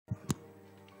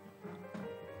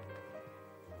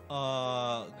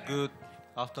Good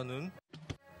afternoon.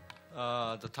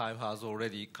 The time has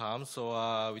already come,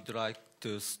 so we'd like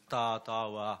to start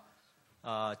our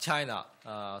China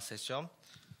session.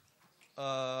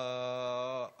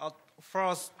 At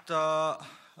first,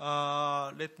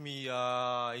 let me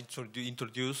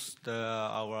introduce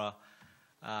our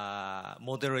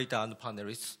moderator and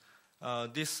panelists.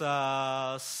 This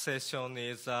session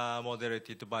is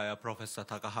moderated by Professor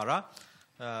Takahara.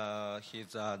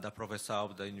 He's the professor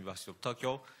of the University of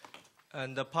Tokyo.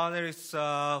 And the panelists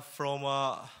from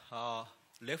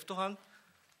left hand,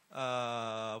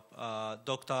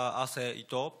 Dr. Asei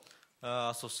Ito,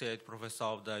 associate professor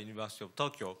of the University of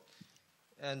Tokyo.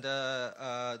 And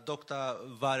Dr.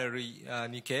 Valérie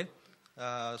Niquet,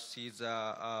 she's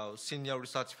a senior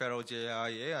research fellow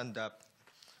JIIA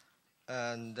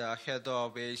and head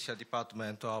of Asia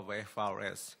Department of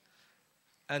FRS.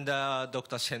 And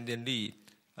Dr. Shen Dingli,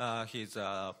 he's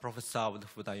a professor of the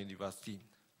Fudan University.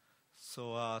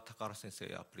 So, Takahara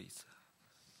sensei, please.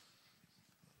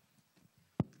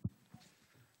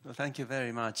 Well, thank you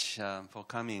very much for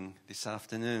coming this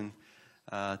afternoon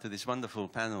to this wonderful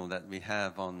panel that we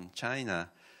have on China.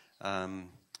 I'm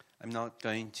not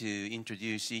going to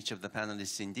introduce each of the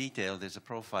panelists in detail. There's a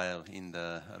profile in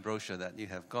the brochure that you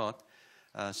have got.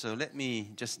 So let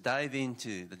me just dive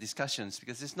into the discussions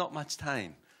because there's not much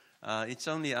time. It's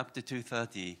only up to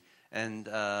 2:30. And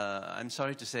I'm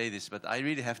sorry to say this, but I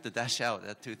really have to dash out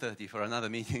at 2:30 for another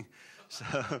meeting.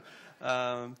 So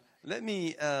let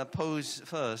me pose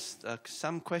first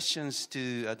some questions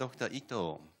to Dr.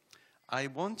 Ito. I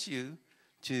want you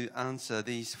to answer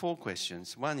these 4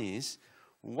 questions. One is,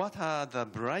 what are the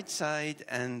bright side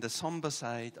and the somber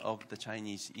side of the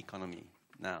Chinese economy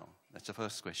now? That's the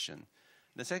first question.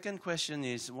 The second question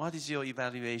is, what is your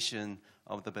evaluation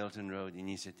of the Belt and Road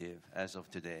Initiative as of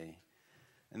today?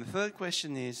 And the third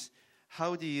question is,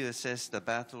 how do you assess the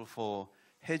battle for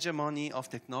hegemony of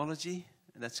technology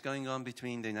that's going on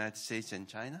between the United States and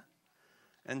China?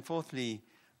 And fourthly,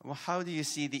 how do you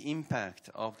see the impact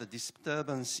of the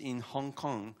disturbance in Hong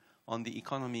Kong on the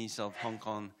economies of Hong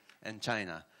Kong and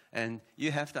China? And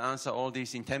you have to answer all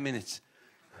these in 10 minutes.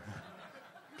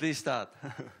 Please start.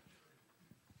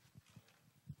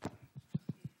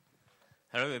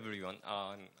 Hello, everyone.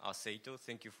 I'm Asei Ito.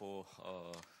 Thank you for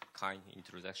kind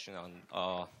introduction. And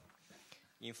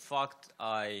in fact,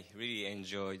 I really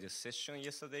enjoyed the session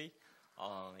yesterday.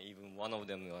 Even one of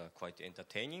them were quite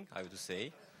entertaining, I would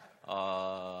say.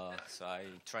 So I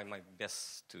try my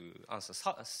best to answer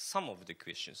some of the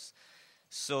questions.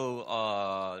 So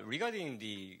regarding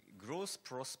the growth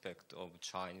prospect of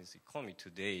Chinese economy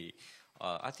today,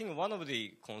 I think one of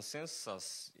the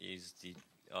consensus is the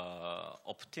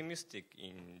optimistic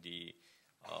in the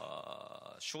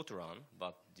short run,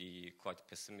 but the quite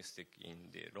pessimistic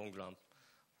in the long run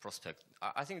prospect.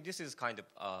 I think this is kind of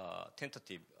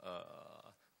tentative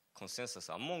consensus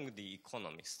among the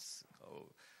economists.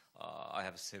 I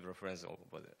have several friends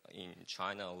in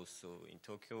China, also in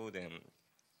Tokyo, then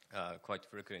quite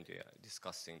frequently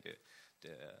discussing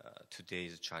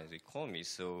today's Chinese economy.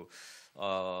 So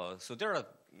there are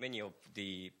many of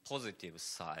the positive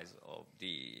sides of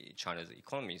the Chinese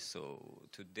economy. So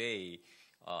today,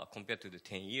 compared to the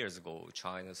 10 years ago,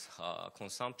 China's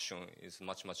consumption is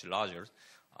much, much larger.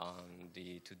 And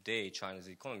today, China's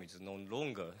economy is no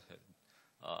longer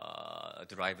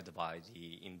derived by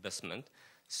the investment.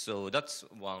 So that's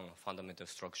one fundamental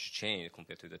structure change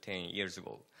compared to the 10 years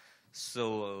ago.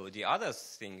 So the other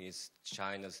thing is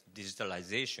China's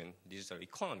digitalization, digital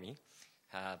economy,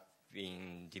 have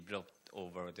been developed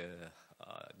over the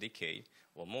decade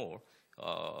or more.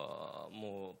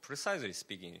 More precisely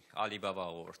speaking, Alibaba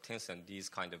or Tencent, these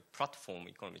kind of platform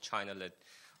economy, China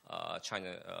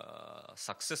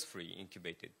successfully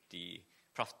incubated the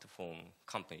platform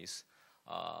companies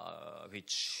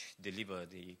which deliver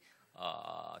the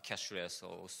cashless,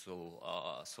 also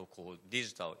so-called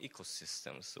digital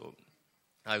ecosystem. So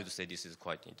I would say this is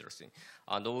quite interesting.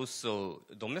 And also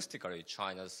domestically,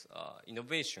 China's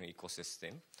innovation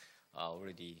ecosystem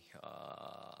already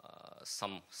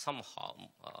somehow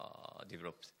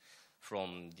developed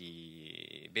from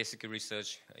the basic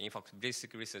research. In fact,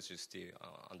 basic research is still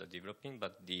under developing,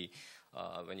 but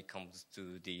when it comes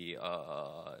to the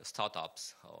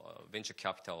startups, venture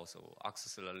capitals, or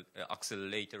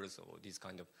accelerators, or these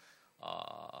kind of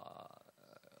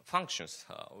functions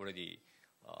already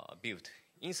built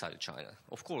inside China.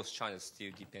 Of course, China is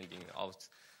still depending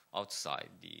outside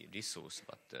the resource,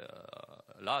 but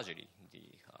largely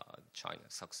China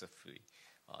successfully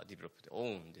developed their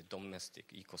own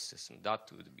domestic ecosystem.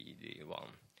 That would be the one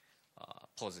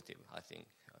positive, I think,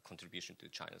 contribution to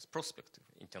China's prospect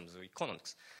in terms of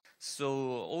economics.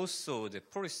 So also the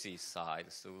policy side,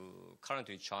 so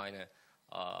currently China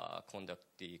conduct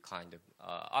the kind of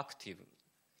active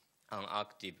and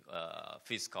active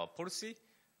fiscal policy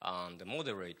and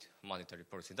moderate monetary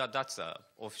policy. That's an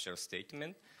official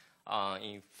statement.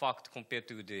 In fact, compared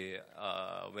to the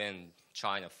when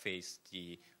China faced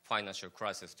the financial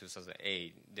crisis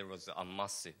 2008, there was a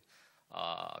massive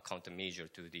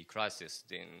countermeasure to the crisis.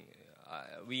 Then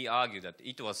we argue that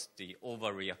it was the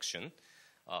overreaction.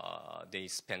 They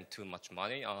spent too much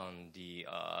money on the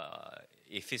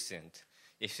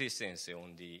efficiency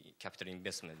on the capital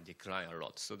investment declined a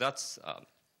lot. So that's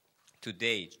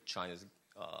today China's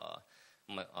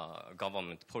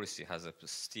government policy has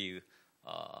still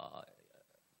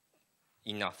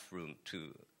enough room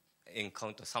to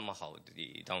encounter somehow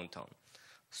the downturn.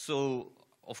 So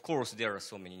of course there are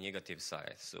so many negative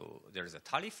sides. So there is a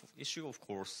tariff issue, of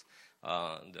course,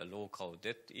 the local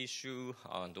debt issue,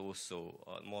 and also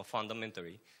more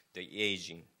fundamentally the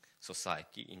aging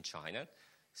society in China.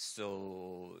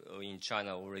 So in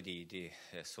China already the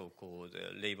so-called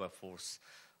labor force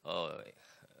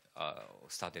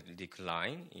started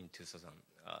decline in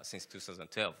since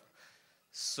 2012.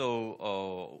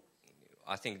 So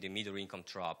I think the middle income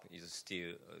trap is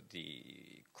still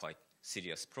the quite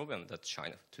serious problem that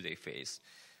China today face.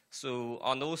 So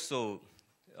and also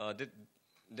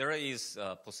there is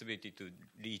a possibility to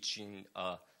reach in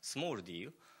a small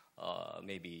deal,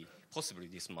 maybe possibly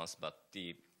this month, but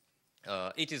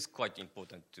it is quite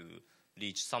important to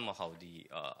reach somehow the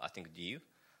I think deal.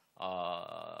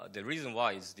 The reason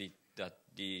why is that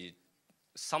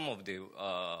some of the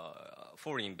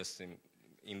foreign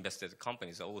invested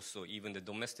companies, also even the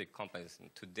domestic companies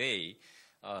today,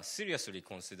 seriously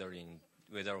considering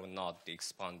whether or not they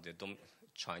expand the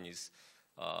Chinese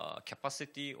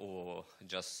capacity or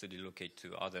just relocate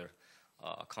to other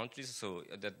countries. So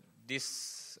that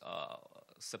this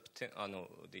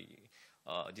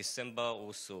December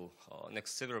also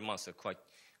next several months are quite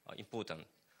important,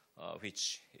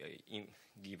 which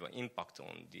give an impact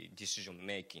on the decision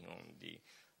making on the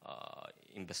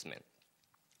investment.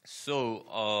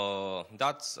 So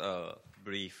that's a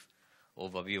brief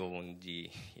overview on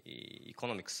the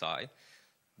economic side.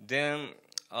 Then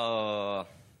I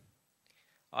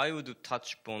would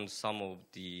touch upon some of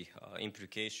the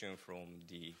implications from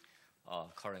the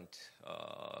current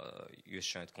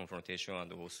US-China confrontation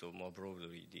and also more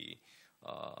broadly the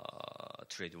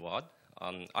trade war.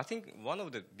 I think one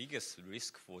of the biggest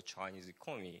risks for Chinese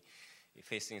economy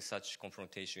facing such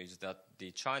confrontation is that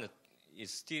the China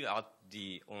is still at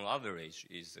the, on average,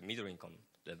 is middle income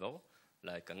level,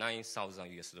 like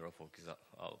 $9,000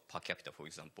 per capita, for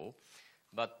example.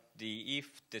 But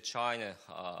if the China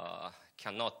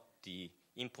cannot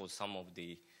import some of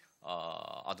the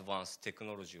advanced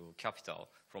technology or capital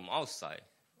from outside,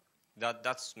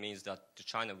 that means that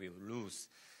China will lose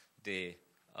the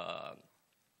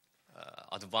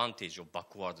advantage of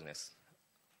backwardness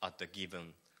at the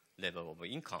given level of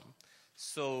income.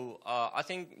 So I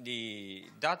think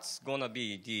that's going to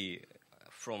be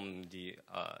from the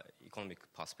economic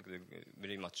perspective,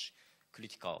 very much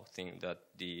critical thing that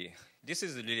this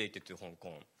is related to Hong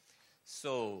Kong.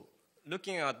 So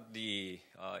looking at the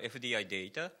FDI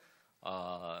data,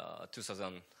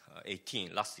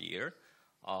 2018, last year,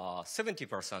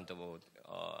 70% of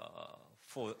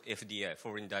for FDI,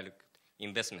 foreign direct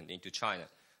investment into China,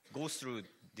 goes through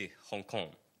the Hong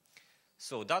Kong.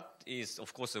 So that is,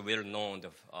 of course, a well-known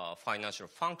financial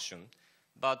function,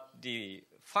 but the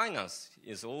finance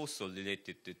is also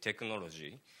related to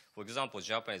technology. For example,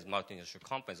 Japanese multinational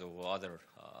companies or other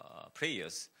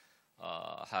players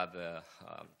have a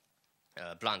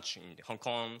branch in Hong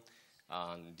Kong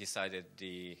and decided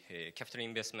the capital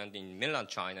investment in mainland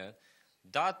China.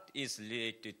 That is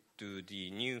related to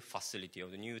the new facility or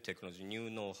the new technology,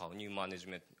 new know-how, new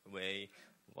management way,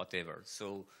 whatever.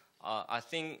 So I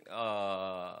think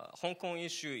Hong Kong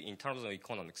issue in terms of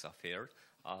economics affair,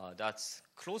 that's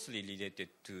closely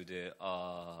related to the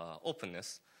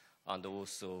openness and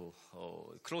also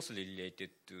closely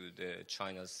related to the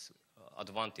China's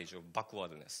advantage of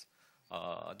backwardness.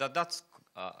 That's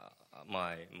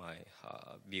my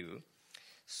view.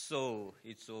 So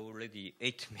it's already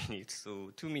 8 minutes, so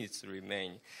 2 minutes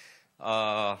remain.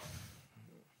 What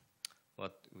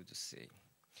would you say?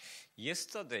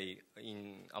 Yesterday,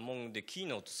 among the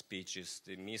keynote speeches,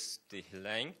 Miss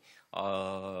Helene,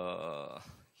 her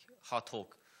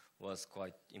talk was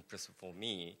quite impressive for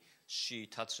me. She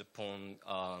touched upon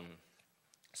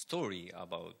story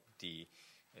about the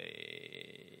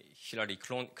Hillary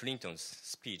Clinton's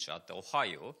speech at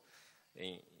Ohio,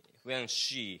 when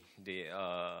Hillary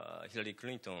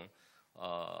Clinton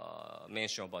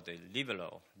mention about the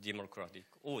liberal democratic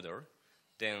order,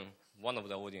 then one of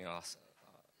the audience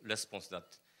responds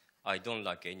that I don't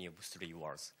like any of 3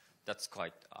 words. That's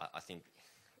quite, I think,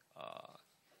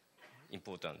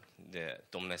 important, the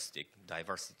domestic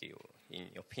diversity, in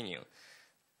your opinion.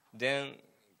 Then,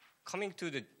 coming to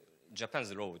the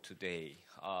Japan's role today,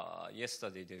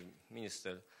 yesterday the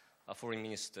Foreign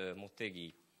Minister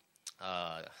Motegi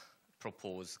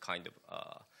proposed kind of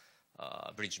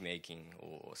bridge making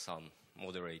or some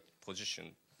moderate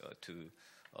position to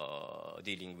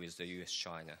dealing with the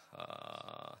U.S.-China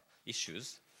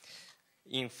issues.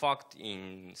 In fact,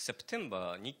 in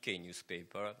September, Nikkei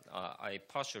newspaper, I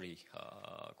partially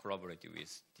collaborated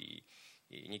with the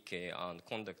Nikkei and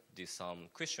conducted some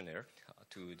questionnaire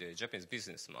to the Japanese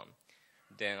businessman,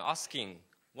 then asking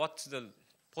what's the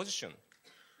position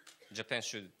Japan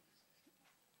should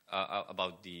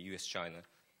about the U.S.-China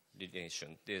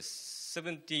relation. There's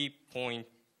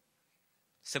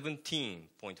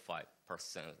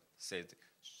 17.5% said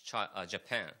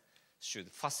Japan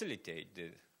should facilitate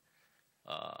the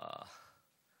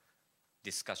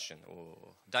discussion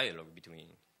or dialogue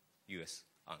between U.S.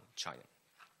 and China.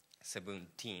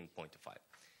 17.5.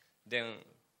 Then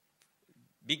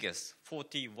biggest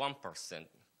 41%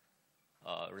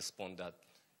 respond that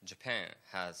Japan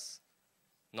has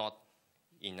not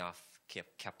enough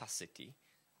capacity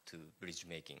to bridge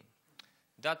making.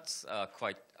 That's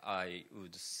quite, I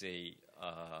would say,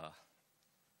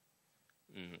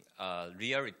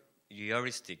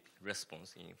 realistic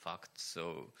response, in fact.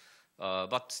 So,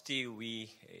 but still we,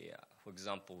 for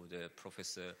example, the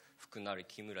Professor Fukunari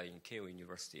Kimura in Keio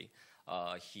University,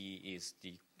 he is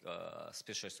the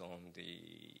specialist on the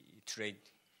trade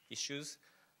issues.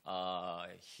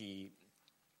 He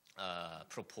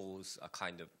proposed a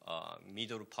kind of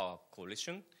middle power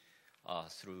coalition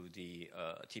through the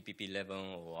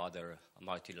TPP-11 or other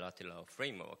multilateral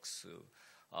frameworks,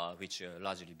 which are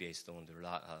largely based on the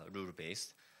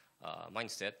rule-based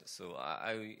mindset. So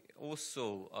I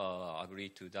also agree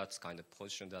to that kind of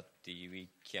position that we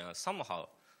can somehow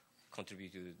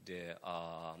contribute to the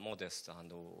modest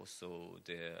and also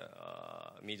the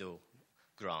middle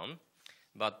ground.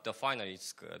 But finally,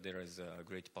 there is a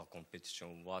great power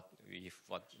competition. What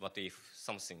if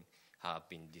something have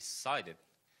been decided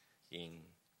in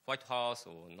White House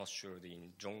or not sure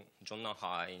in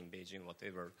Zhongnanhai, in Beijing,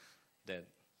 whatever, that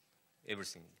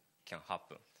everything can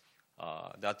happen.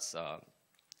 That's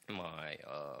my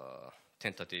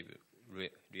tentative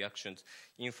reactions.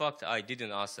 In fact, I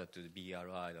didn't answer to the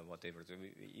BRI or whatever. So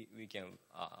we can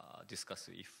discuss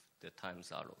if the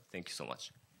times are low. Thank you so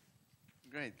much.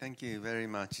 Great, thank you very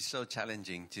much. It's so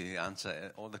challenging to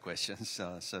answer all the questions,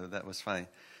 so that was fine.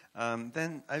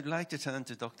 Then I'd like to turn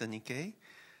to Dr. Niquet.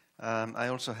 I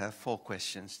also have 4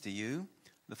 questions to you.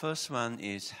 The first one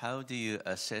is, how do you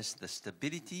assess the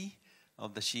stability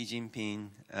of the Xi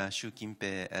Jinping, Xu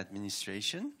Jinping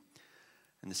administration?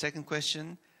 And the second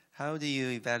question, how do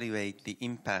you evaluate the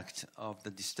impact of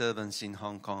the disturbance in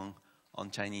Hong Kong on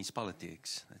Chinese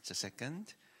politics? That's the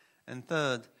second. And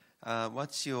third,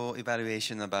 what's your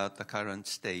evaluation about the current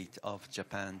state of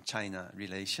Japan-China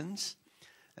relations?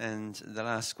 And the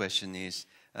last question is,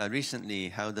 recently,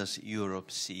 how does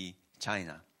Europe see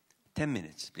China? 10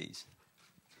 minutes, please.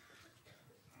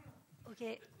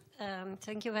 Okay.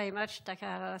 Thank you very much,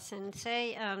 Takahara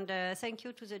Sensei, and thank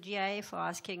you to the JIIA for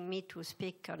asking me to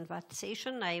speak on that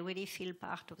session. I really feel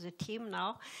part of the team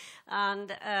now.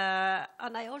 And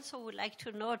I also would like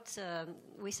to note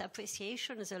with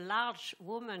appreciation the large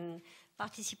woman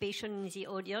participation in the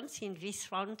audience in these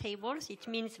roundtables. It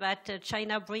means that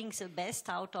China brings the best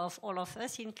out of all of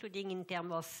us, including in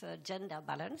terms of gender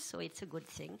balance, so it's a good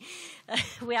thing.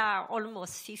 We are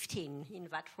almost 15 in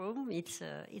that room. It's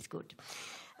good.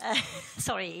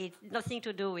 Sorry, nothing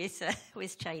to do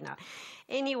with China.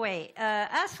 Anyway,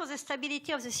 as for the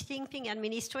stability of the Xi Jinping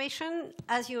administration,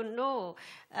 as you know,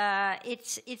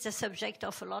 it's a subject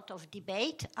of a lot of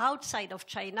debate outside of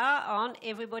China, and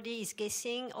everybody is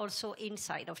guessing also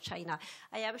inside of China.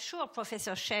 I am sure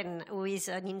Professor Shen, who is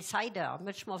an insider,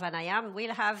 much more than I am,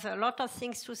 will have a lot of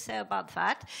things to say about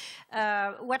that.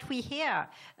 What we hear,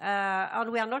 and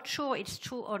we are not sure it's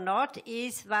true or not,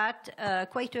 is that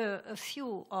quite a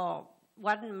few, or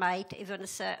one might even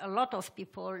say a lot of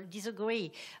people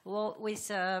disagree with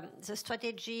the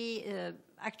strategy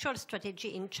actual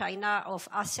strategy in China of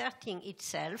asserting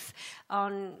itself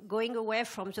on going away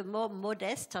from the more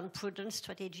modest and prudent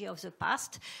strategy of the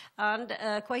past. And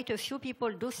quite a few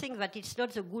people do think that it's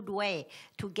not the good way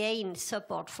to gain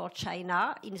support for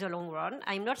China in the long run.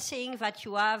 I'm not saying that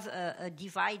you have a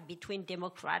divide between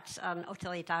Democrats and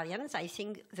authoritarians. I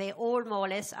think they all more or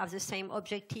less have the same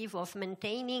objective of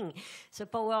maintaining the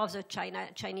power of the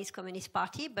Chinese Communist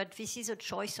Party, but this is a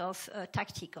choice of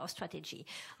tactic or strategy.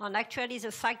 And actually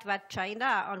the fact that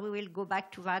China, and we will go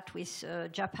back to that with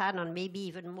Japan and maybe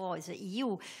even more the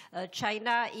EU,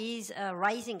 China is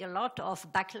raising a lot of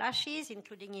backlashes,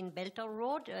 including in Belt and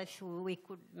Road, we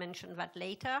could mention that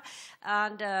later,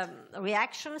 and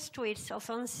reactions to its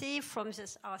offensive from the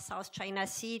South China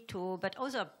Sea to, but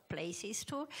other places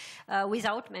too,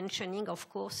 without mentioning, of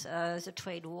course, the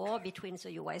trade war between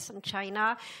the US and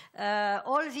China.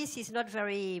 All this is not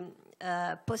very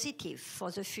positive for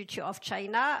the future of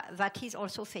China, that is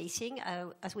also facing,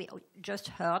 as we just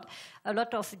heard, a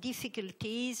lot of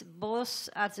difficulties, both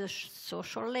at the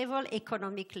social level,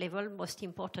 economic level, most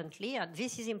importantly. And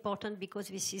this is important because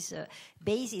this is a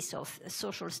basis of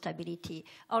social stability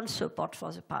and support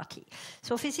for the party.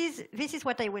 So this is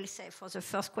what I will say for the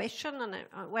first question. And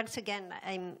once again,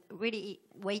 I'm really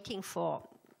waiting for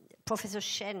Professor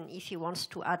Shen, if he wants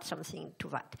to add something to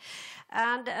that.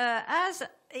 And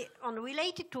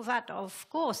related to that, of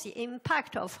course, the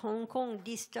impact of Hong Kong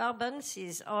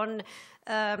disturbances on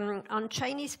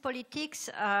Chinese politics,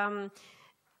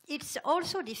 it's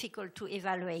also difficult to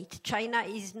evaluate. China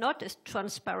is not a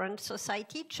transparent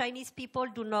society. Chinese people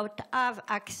do not have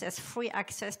free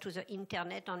access to the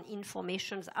internet and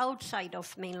information outside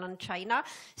of mainland China,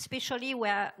 especially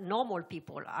where normal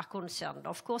people are concerned.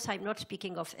 Of course, I'm not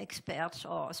speaking of experts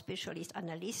or specialist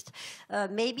analysts.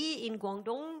 Maybe in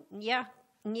Guangdong,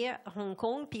 near Hong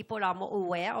Kong, people are more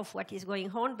aware of what is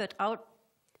going on, but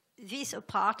this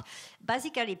apart,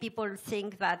 basically people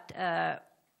think that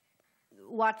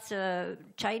what the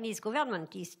Chinese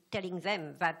government is telling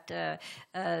them, that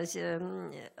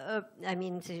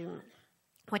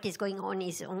what is going on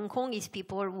is Hong Kong is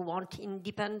people who want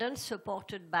independence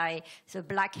supported by the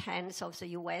black hands of the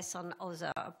US and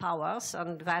other powers,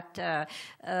 and that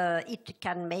it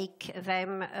can make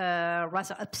them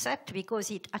rather upset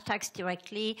because it attacks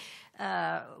directly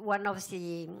one of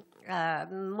the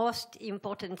most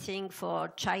important thing for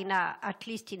China, at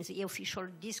least in the official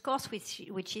discourse,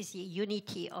 which is the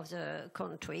unity of the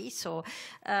country. So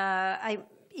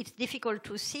it's difficult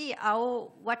to see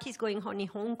how what is going on in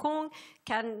Hong Kong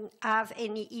can have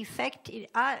any effect,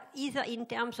 either in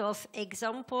terms of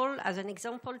as an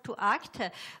example to act,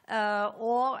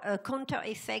 or a counter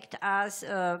effect as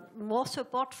more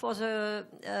support for the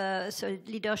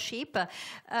leadership.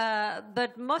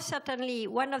 But most certainly,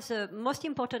 one of the most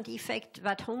important effects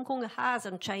that Hong Kong has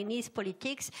on Chinese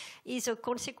politics is the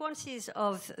consequences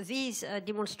of these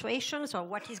demonstrations, or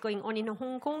what is going on in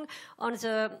Hong Kong, on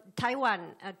the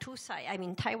Taiwan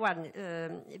Taiwan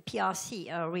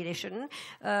PRC relation.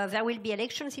 There will be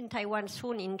elections in Taiwan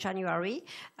soon in January,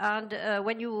 and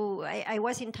I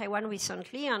was in Taiwan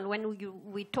recently, and when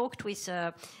we talked with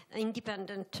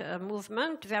independent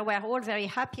movement, they were all very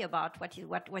happy about what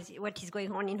is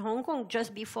going on in Hong Kong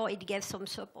just before it gave some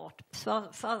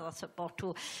further support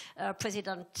to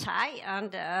President Tsai,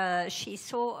 and she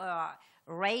saw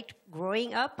rate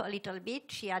growing up a little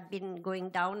bit. She had been going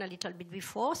down a little bit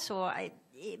before, so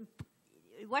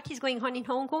what is going on in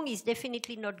Hong Kong is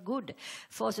definitely not good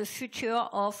for the future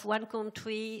of one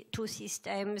country, two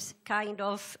systems, kind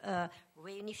of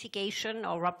reunification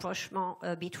or rapprochement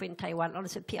between Taiwan and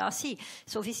the PRC.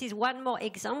 So this is one more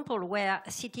example where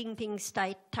Xi Jinping's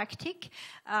tactic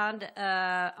and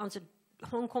on the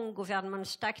Hong Kong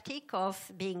government's tactic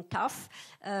of being tough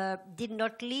did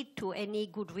not lead to any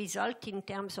good result in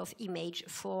terms of image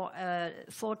for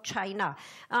China.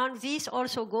 And this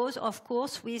also goes, of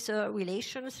course, with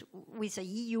relations with the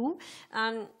EU.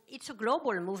 And it's a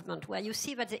global movement where you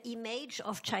see that the image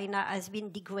of China has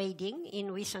been degrading in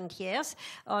recent years,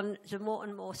 on the more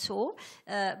and more so.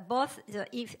 Both the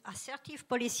assertive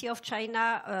policy of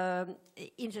China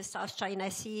in the South China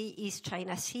Sea, East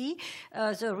China Sea,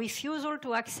 the refusal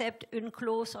to accept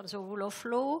UNCLOS on the rule of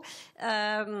law,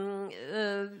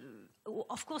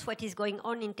 of course, what is going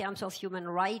on in terms of human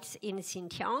rights in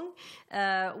Xinjiang,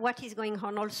 what is going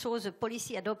on also, the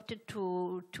policy adopted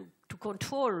to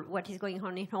control what is going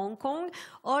on in Hong Kong.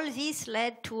 All this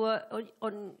led to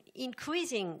an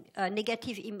increasing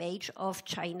negative image of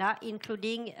China,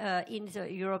 including in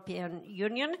the European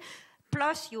Union,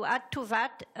 plus you add to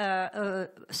that a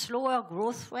slower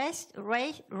growth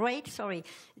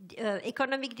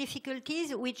economic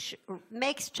difficulties, which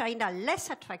makes China less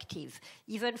attractive,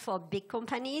 even for big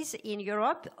companies in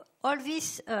Europe. All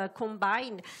this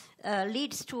combined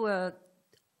leads to a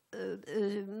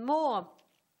more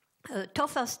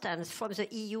tougher stance from the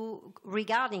EU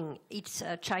regarding its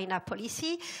China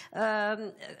policy.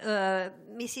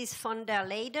 Mrs. von der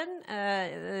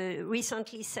Leyen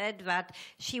recently said that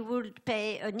she would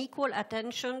pay an equal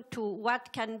attention to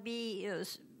what can be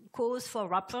cause for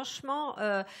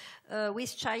rapprochement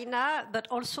with China, but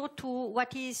also to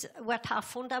what are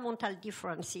fundamental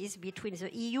differences between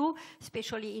the EU,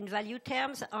 especially in value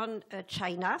terms, and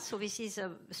China. So this is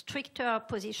a stricter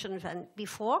position than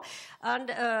before. And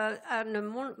on a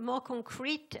more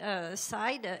concrete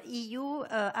side, EU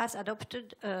has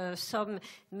adopted some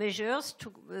measures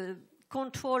to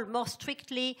control more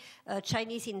strictly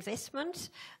Chinese investments,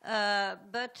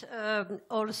 but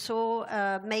also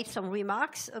made some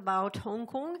remarks about Hong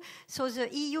Kong. So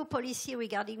the EU policy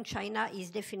regarding China is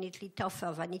definitely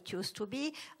tougher than it used to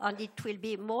be, and it will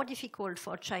be more difficult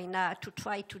for China to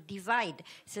try to divide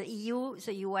the EU,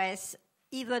 the US,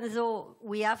 even though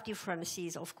we have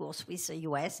differences, of course, with the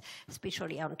US,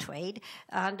 especially on trade.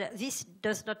 And this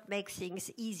does not make things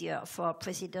easier for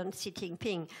President Xi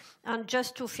Jinping. And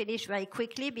just to finish very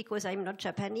quickly, because I'm not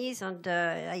Japanese and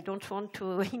I don't want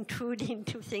to intrude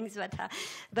into things that are...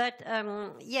 But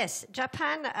yes,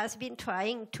 Japan has been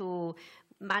trying to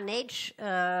manage,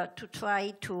 to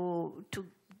try to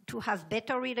have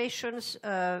better relations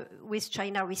with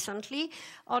China recently.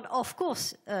 And of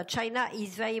course, China is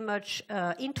very much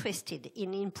interested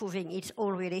in improving its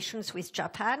own relations with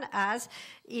Japan, as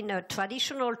in a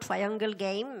traditional triangle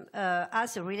game,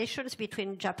 as the relations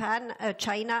between Japan,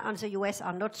 China and the US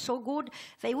are not so good.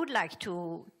 They would like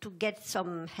to get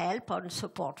some help and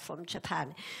support from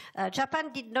Japan.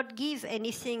 Japan did not give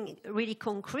anything really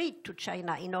concrete to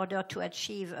China in order to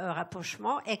achieve a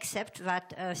rapprochement, except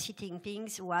that Xi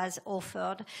Jinping was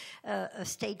offered a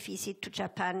state visit to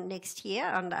Japan next year,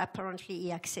 and apparently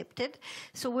he accepted.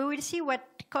 So we will see what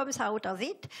comes out of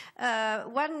it.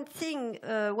 One thing,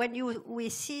 when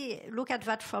we look at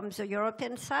that from the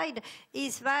European side,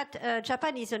 is that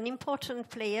Japan is an important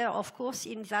player, of course,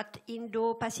 in that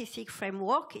Indo-Pacific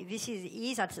framework. It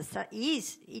is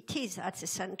at the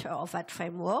center of that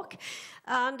framework.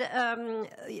 And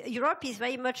Europe is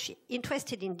very much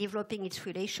interested in developing its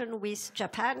relation with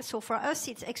Japan. So for us,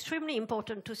 it's extremely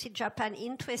important to see Japan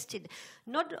interested,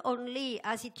 not only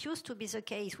as it used to be the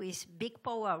case with big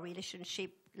power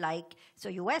relationship like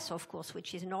the US, of course,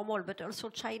 which is normal, but also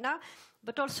China,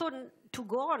 but also to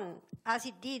go on as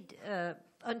it did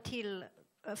until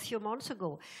a few months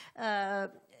ago.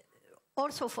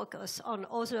 Also focus on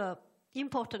other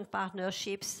important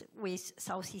partnerships with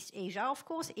Southeast Asia, of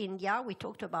course, India, we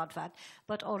talked about that,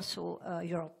 but also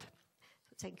Europe.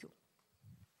 Thank you.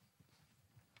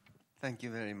 Thank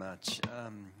you very much.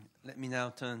 Let me now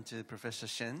turn to Professor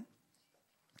Shen.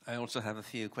 I also have a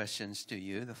few questions to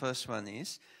you. The first one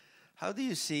is, how do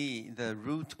you see the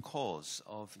root cause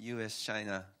of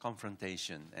US-China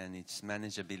confrontation and its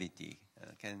manageability?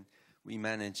 Can we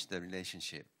manage the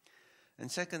relationship?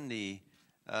 And secondly,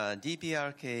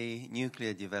 DPRK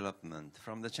nuclear development,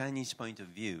 from the Chinese point of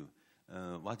view,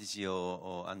 what is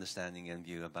your understanding and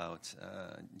view about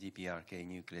DPRK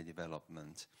nuclear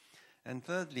development? And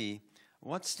thirdly,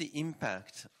 what's the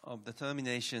impact of the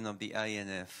termination of the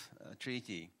INF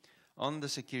treaty on the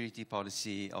security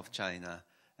policy of China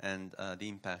and the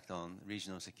impact on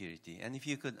regional security? And if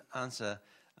you could answer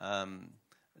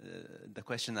the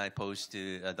question I posed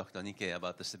to Dr. Niquet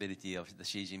about the stability of the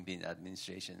Xi Jinping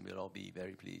administration, we'll all be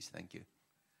very pleased. Thank you.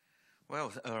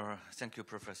 Well, thank you,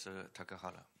 Professor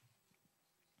Takahara.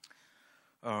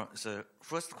 The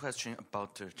first question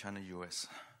about the China-US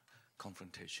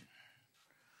confrontation.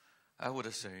 I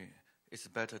would say it's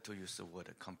better to use the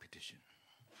word competition.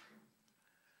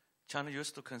 China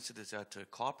used to consider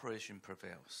that cooperation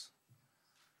prevails.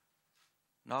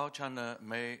 Now China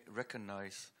may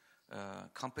recognize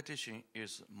competition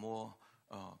is more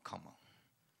common,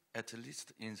 at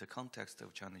least in the context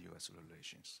of China-US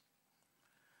relations.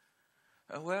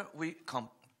 Where we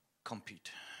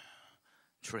compete,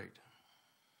 trade.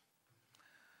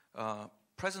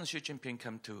 President Xi Jinping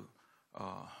came to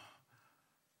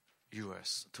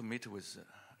US to meet with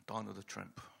Donald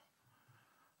Trump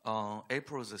on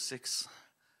April the 6th,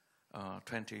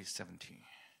 2017.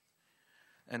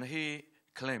 And he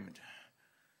claimed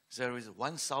there is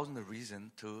 1,000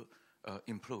 reasons to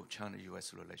improve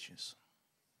China-US relations.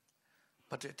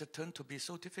 But it turned to be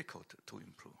so difficult to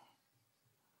improve.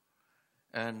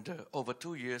 And over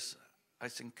 2 years, I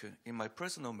think in my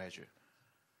personal measure,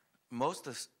 most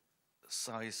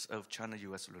sides of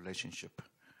China-US relationship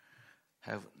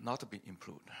have not been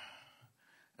improved,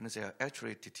 and they are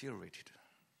actually deteriorated.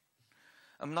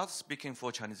 I'm not speaking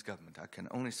for Chinese government. I can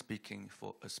only speak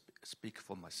for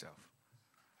myself.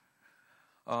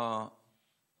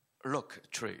 Look,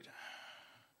 trade.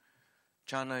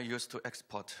 China used to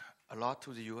export a lot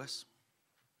to the US,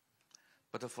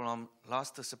 but from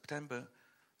last September,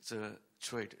 the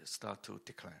trade started to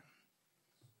decline.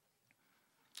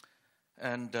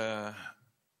 And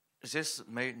this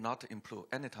may not improve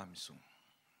anytime soon.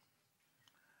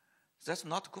 That's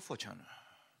not good for China,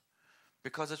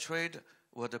 because the trade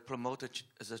would promote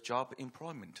the job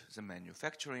employment, the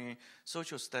manufacturing,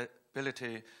 social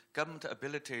stability, government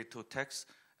ability to tax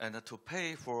and to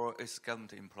pay for its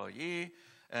government employee,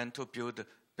 and to build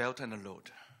Belt and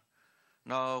Road.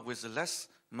 Now, with less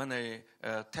money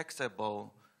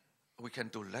taxable, we can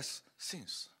do less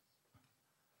things.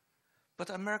 But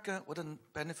America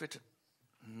wouldn't benefit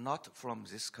not from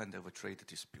this kind of a trade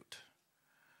dispute.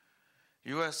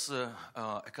 U.S.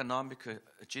 Economic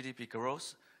GDP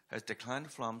growth has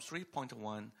declined from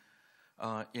 3.1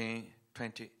 in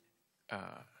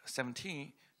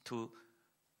 2017 to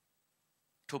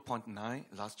 2.9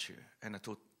 last year, and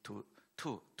to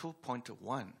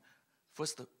 2.1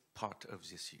 first part of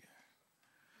this year,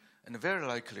 and very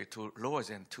likely to lower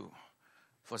than 2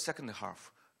 for second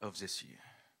half of this year.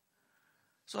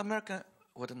 So America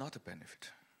would not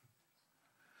benefit.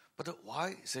 But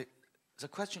why the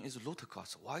question is root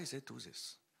cause. Why they do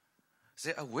this?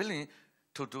 They are willing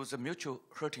to do the mutual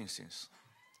hurting things.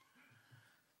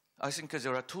 I think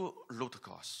there are 2 root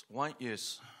causes. One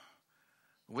is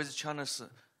with China's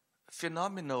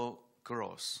phenomenal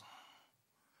growth,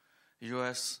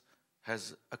 U.S.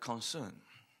 has a concern.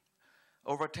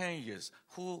 Over 10 years,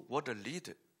 who would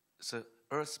lead the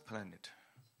Earth planet?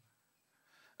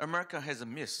 America has a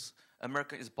myth.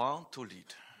 America is bound to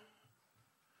lead.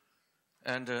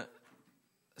 And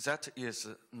that is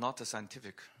not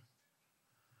scientific.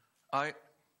 I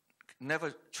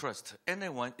never trust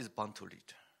anyone is bound to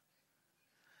lead.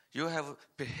 You have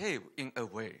behaved in a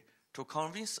way to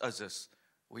convince others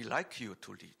we like you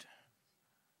to lead.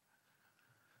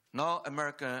 Now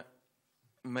America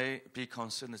may be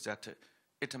concerned that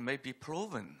it may be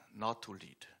proven not to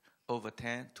lead over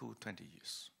 10 to 20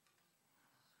 years.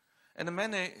 And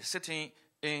many sitting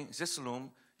in this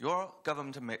room, your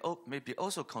government may be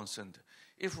also concerned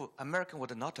if America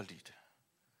would not lead.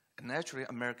 And actually,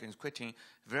 America is quitting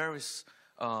various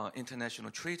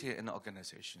international treaties and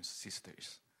organizations these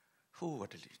days. Who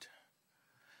would lead?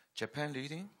 Japan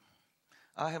leading?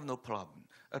 I have no problem.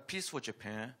 A peaceful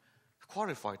Japan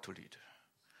qualified to lead.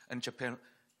 And Japan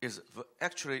is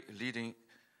actually leading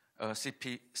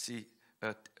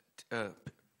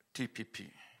TPP.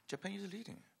 Japan is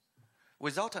leading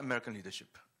without American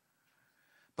leadership.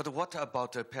 But what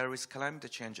about the Paris Climate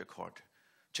Change Accord?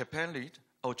 Japan lead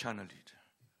or China lead?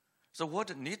 So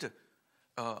what need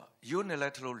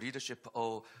unilateral leadership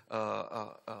or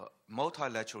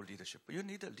multilateral leadership? You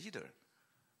need a leader.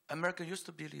 America used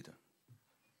to be a leader.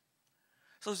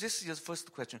 So this is the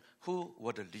first question. Who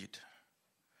would lead?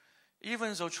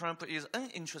 Even though Trump is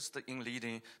uninterested in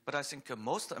leading, but I think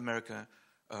most America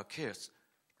cares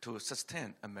to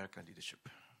sustain American leadership.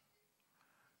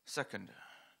 Second,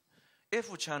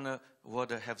 if China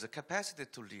would have the capacity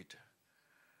to lead,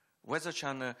 whether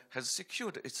China has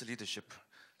secured its leadership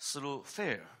through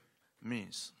fair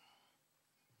means.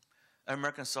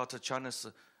 Americans thought China's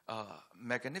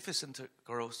magnificent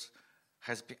growth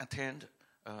has been attained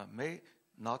may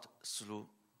not through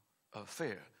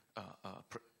fair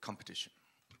competition,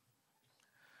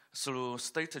 through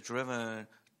state-driven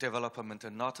development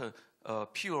and not a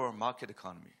pure market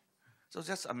economy. So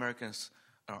that's Americans'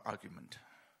 argument.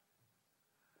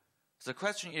 The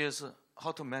question is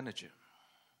how to manage it.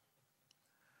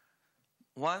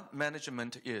 One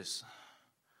management is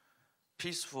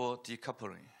peaceful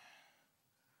decoupling.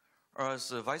 As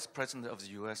the Vice President of the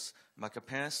U.S., Mike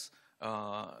Pence,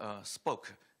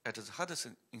 spoke at the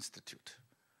Hudson Institute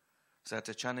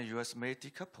that China-U.S. may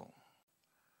decouple.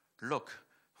 Look,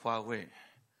 Huawei,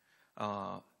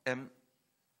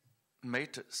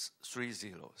 Mate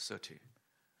 3030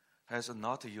 has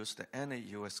not used any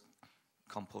U.S.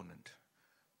 component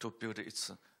to build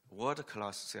its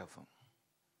world-class cell phone.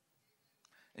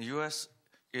 The U.S.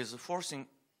 is forcing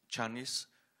Chinese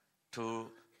to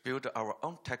build our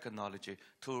own technology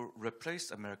to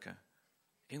replace America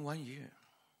in 1 year.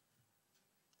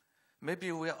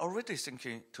 Maybe we are already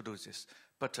thinking to do this,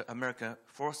 but America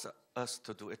forced us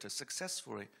to do it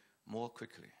successfully more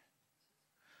quickly.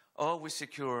 Or we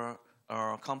secure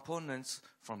components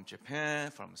from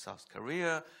Japan, from South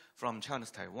Korea, from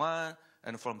China's Taiwan,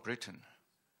 and from Britain.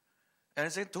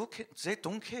 And they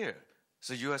don't care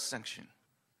the US sanction.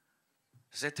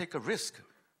 They take a risk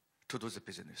to do the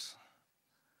business.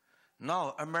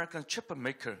 Now, American chip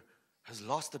maker has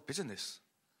lost the business.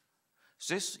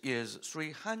 This is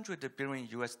 $300 billion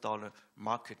US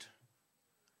market.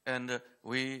 And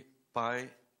we buy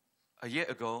a year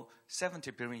ago,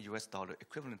 $70 billion US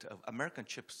equivalent of American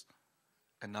chips.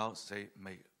 And now they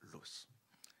may lose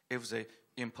if they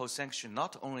impose sanctions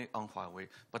not only on Huawei,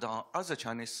 but on other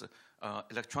Chinese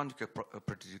electronic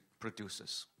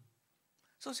producers.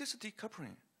 So this is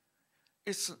decoupling.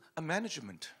 It's a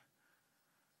management.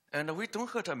 And we don't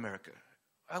hurt America.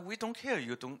 We don't care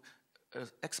you don't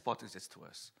export this to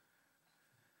us.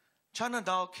 China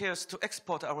now cares to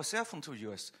export our cell phone to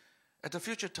US. At a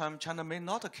future time, China may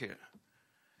not care.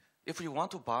 If you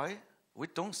want to buy, we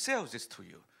don't sell this to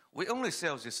you. We only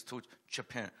sell this to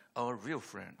Japan, our real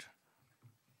friend.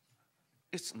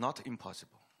 It's not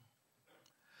impossible.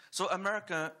 So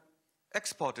American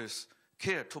exporters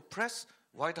care to press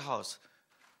White House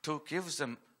to give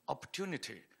them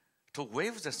opportunity to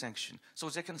waive the sanction so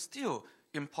they can still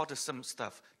import some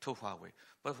stuff to Huawei.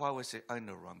 But Huawei say, I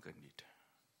no longer need.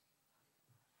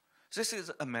 This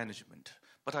is a management,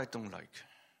 but I don't like.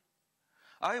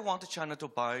 I want China to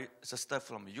buy the stuff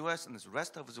from the US and the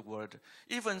rest of the world,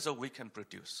 even though we can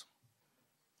produce.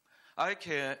 I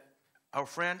care our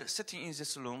friend sitting in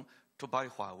this room to buy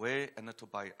Huawei and to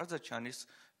buy other Chinese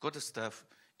good stuff,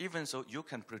 even though you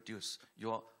can produce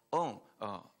your own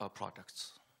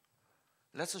products.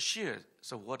 Let's share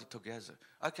the world together.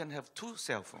 I can have 2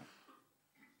 cell phones.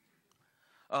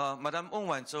 Madame Ong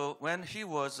Wanzhou, when he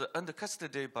was under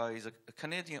custody by the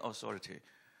Canadian authority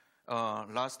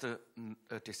last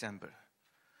December,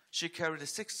 she carried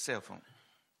 6 cell phones.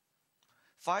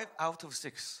 5 out of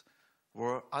 6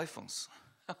 were iPhones.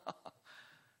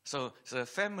 So the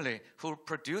family who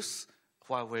produce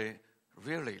Huawei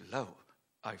really love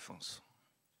iPhones.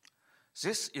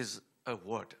 This is a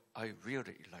word I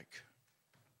really like.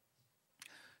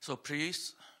 So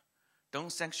please,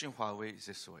 don't sanction Huawei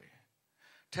this way.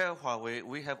 Tell Huawei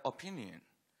we have opinion.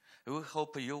 We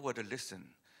hope you would listen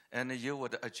and you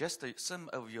would adjust some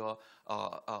of your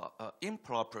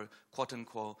improper,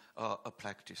 quote-unquote,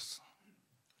 practice.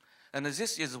 And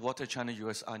this is what China and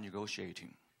US are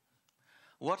negotiating.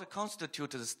 What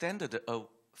constitutes the standard of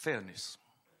fairness?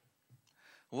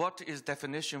 What is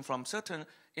definition from certain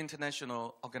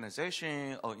international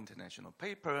organization or international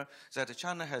paper that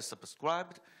China has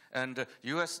subscribed and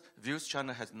US views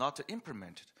China has not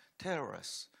implemented? Tell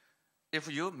us. If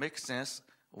you make sense,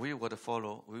 we would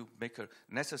follow, we will make a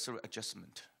necessary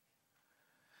adjustment.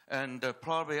 And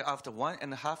probably after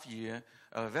 1.5 years,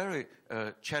 a very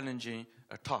challenging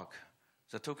talk,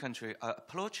 the 2 countries are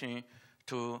approaching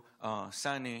to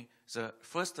signing the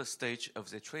first stage of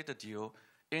the trade deal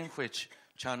in which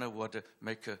China would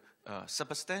make a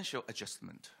substantial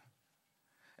adjustment.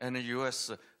 And the US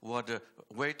would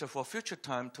wait for future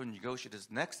time to negotiate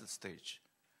this next stage.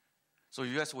 So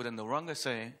US would no longer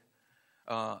say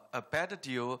a bad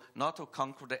deal not to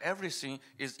conclude everything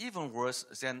is even worse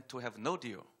than to have no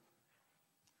deal.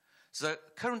 The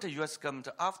current US government,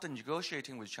 after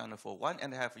negotiating with China for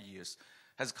 1.5 years,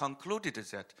 has concluded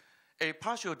that a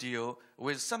partial deal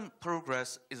with some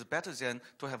progress is better than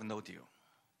to have no deal.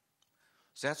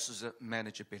 That's the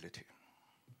manageability.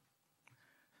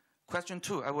 Question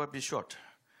 2, I will be short.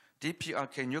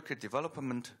 DPRK nuclear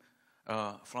development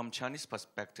from Chinese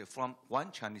perspective, from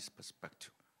one Chinese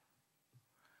perspective.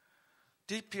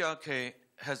 DPRK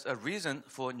has a reason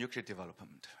for nuclear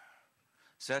development.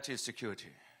 That is security.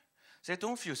 They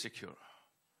don't feel secure.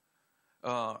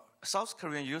 South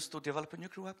Korea used to develop a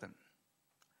nuclear weapon.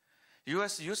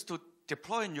 US used to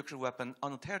deploy a nuclear weapon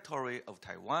on the territory of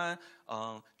Taiwan,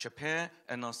 on Japan,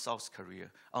 and on South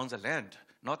Korea, on the land,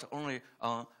 not only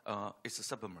on its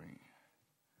submarine.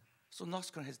 So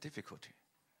North Korea has difficulty.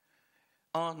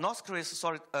 On North Korea's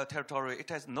territory, it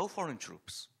has no foreign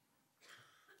troops.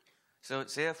 So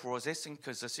therefore, they think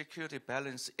the security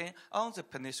balance on the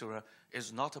peninsula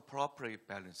is not properly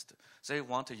balanced. They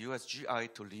want the US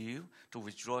JIIA to leave, to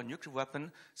withdraw a nuclear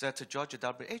weapon that George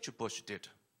W.H. Bush did.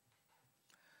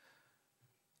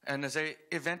 And they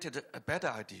invented a better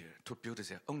idea to build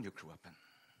their own nuclear weapon.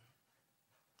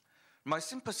 My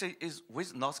sympathy is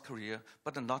with North Korea,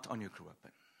 but not on nuclear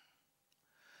weapon.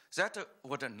 That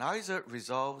would neither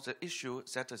resolve the issue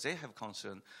that they have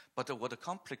concern, but would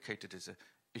complicate the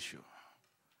issue.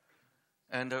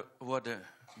 And would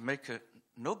make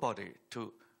nobody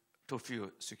to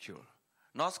feel secure.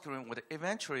 North Korea would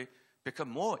eventually become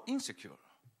more insecure.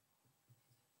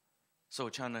 So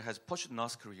China has pushed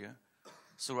North Korea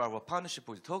through our partnership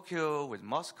with Tokyo, with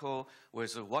Moscow,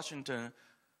 with Washington.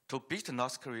 To beat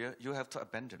North Korea, you have to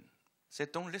abandon. They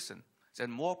don't listen. There's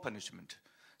more punishment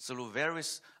through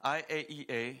various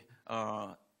IAEA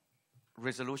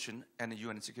resolution and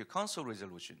UN Security Council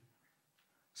resolution.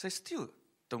 They still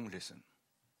don't listen.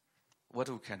 What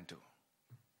we can do?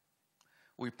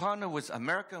 We partner with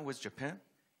America and with Japan,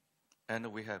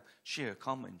 and we have shared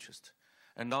common interest.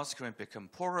 And North Korea become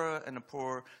poorer and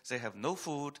poorer. They have no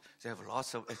food. They have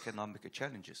lots of economic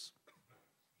challenges.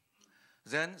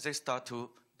 Then they start to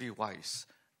be wise,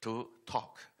 to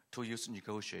talk, to use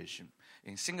negotiation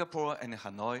in Singapore and in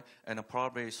Hanoi, and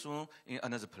probably soon in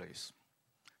another place.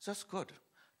 That's good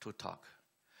to talk.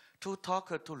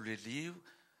 To relieve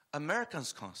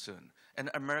Americans' concern. And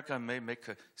America may make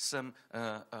some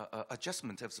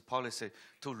adjustment of the policy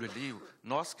to relieve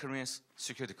North Koreans'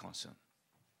 security concern.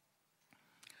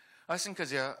 I think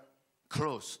they are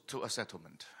close to a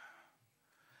settlement.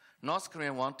 North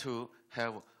Korea want to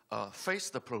have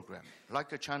faced the program,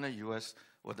 like China, US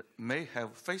may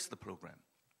have faced the program.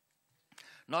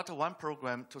 Not one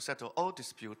program to settle all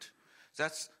dispute.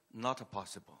 That's not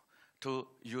possible. To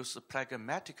use a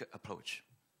pragmatic approach.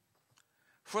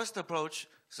 First approach,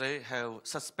 they have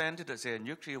suspended their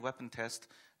nuclear weapon test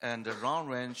and the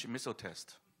long-range missile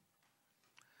test.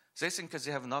 They think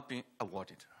they have not been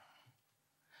awarded.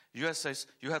 US says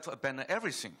you have to abandon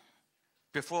everything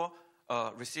before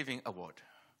receiving award.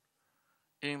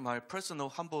 In my personal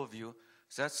humble view,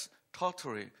 that's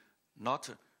totally not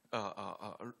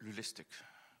realistic.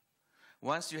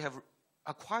 Once you have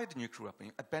acquired nuclear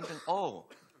weapon, abandon all,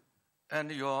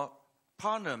 and your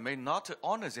partner may not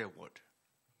honor their word.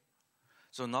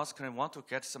 So North Korea want to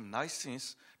get some nice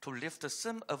things to lift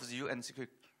some of the UN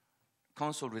Security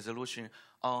Council resolution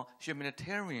on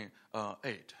humanitarian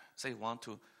aid. They want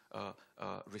to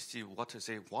receive what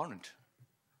they warrant.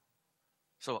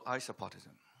 So I support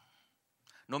them.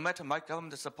 No matter my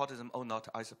government supports them or not,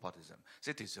 I support them.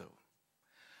 They deserve.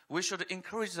 We should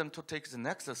encourage them to take the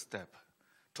next step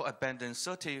to abandon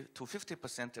 30 to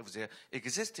 50% of their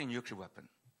existing nuclear weapon,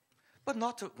 but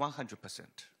not 100%.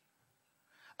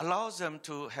 Allow them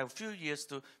to have a few years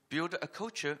to build a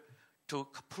culture to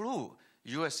prove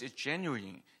US is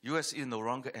genuine, US is no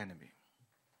longer enemy.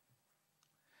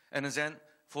 And then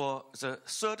for the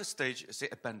third stage, they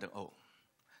abandon all.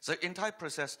 The entire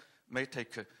process may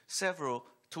take several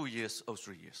 2 years or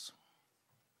 3 years.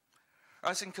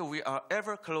 I think we are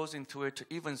ever closing to it,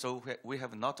 even though we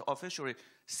have not officially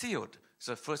sealed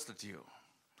the first deal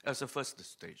as the first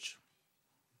stage.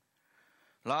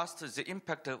 Last, the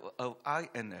impact of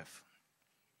INF.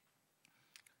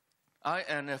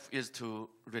 INF is to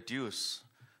reduce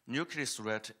nuclear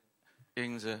threat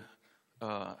in the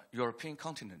European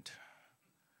continent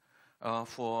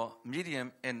for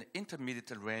medium and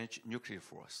intermediate range nuclear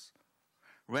force,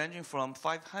 ranging from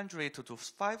 500 to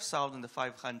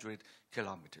 5,500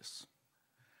 kilometers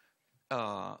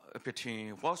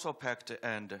between Warsaw Pact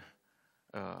and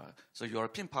the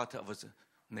European part of the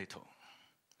NATO.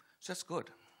 That's good.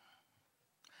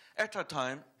 At a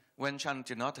time when China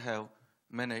did not have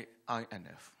many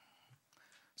INF,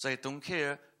 they don't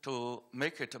care to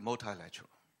make it multilateral.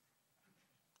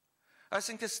 I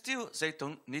think still they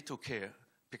don't need to care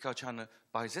because China,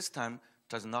 by this time,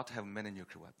 does not have many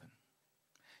nuclear weapons,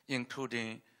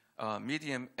 including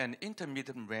medium and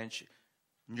intermediate range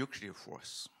nuclear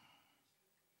force.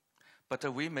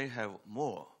 But we may have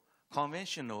more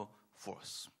conventional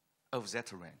force of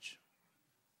that range.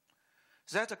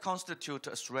 That constitutes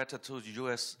a threat to the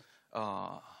US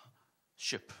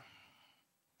ship.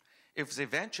 If they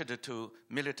ventured to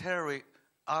militarily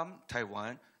arm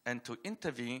Taiwan and to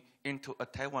intervene into a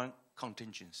Taiwan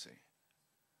contingency,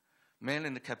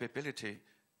 mainland capability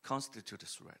constitutes a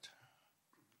threat.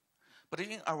 But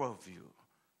in our view,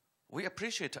 we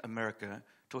appreciate America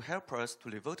to help us to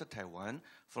revolt Taiwan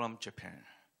from Japan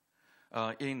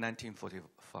in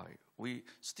 1945. We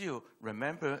still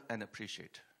remember and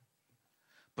appreciate.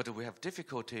 But we have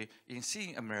difficulty in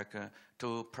seeing America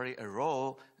to play a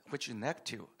role which is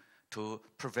negative to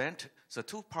prevent the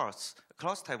two parts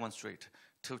across Taiwan Strait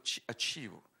to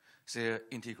achieve their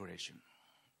integration.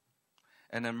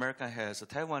 And America has the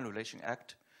Taiwan Relations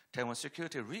Act, Taiwan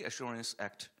Security Reassurance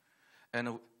Act,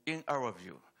 and in our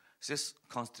view, this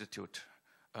constitutes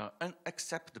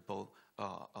unacceptable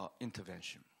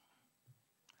intervention.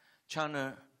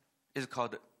 China is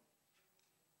called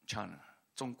China,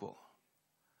 中国.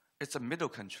 It's a middle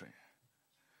country.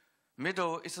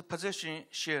 Middle is a position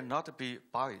should not be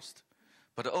biased,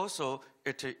 but also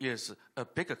it is a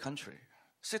bigger country,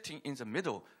 sitting in the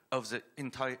middle of the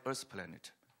entire Earth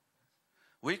planet.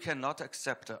 we cannot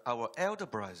accept our elder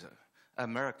brother,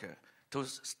 America, to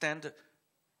stand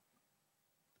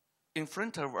in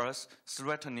front of us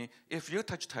threatening, if you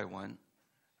touch Taiwan,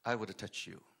 I would touch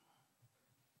you.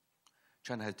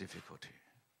 China has difficulty.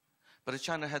 But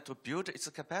China had to build its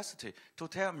capacity to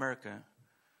tell America,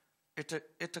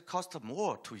 it costs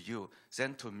more to you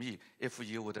than to me if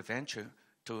you would venture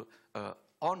to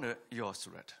honor your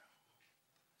threat.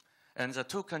 And the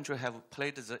two countries have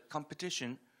played the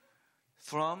competition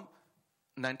from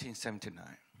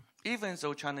 1979. Even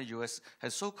though China and US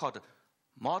has so-called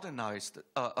modernized,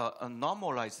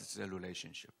 normalized the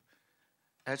relationship,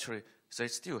 actually they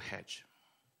still hedge.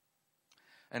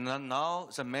 And now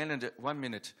the mainland 1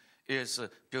 minute is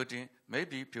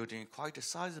maybe building quite a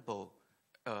sizable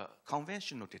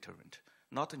conventional deterrent,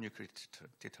 not a nuclear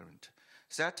deterrent.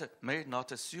 That may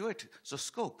not suit the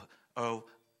scope of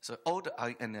the old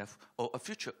INF or a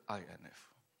future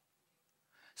INF.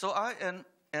 So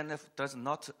INF does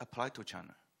not apply to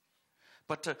China.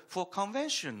 But for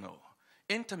conventional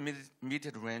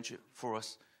intermediate range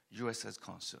force, US has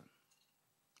concern.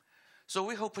 So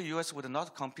we hope the US would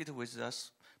not compete with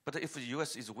us, but if the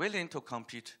US is willing to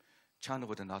compete, China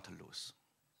would not lose.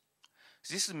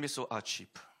 These missiles are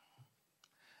cheap.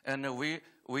 And we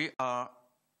are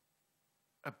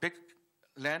a big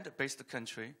land-based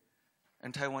country,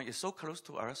 and Taiwan is so close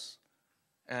to us,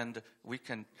 and we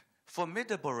can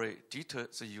formidably deter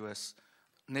the US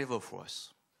naval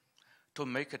force to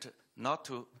make it not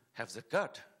to have the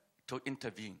gut to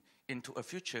intervene into a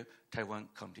future Taiwan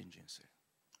contingency.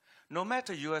 No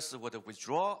matter US would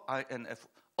withdraw INF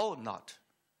or not,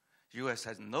 US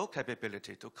has no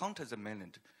capability to counter the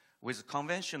mainland with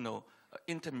conventional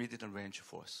intermediate range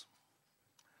force.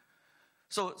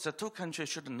 So the two countries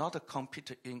should not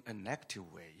compete in an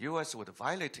active way. US would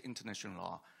violate international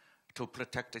law to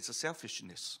protect its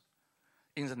selfishness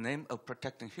in the name of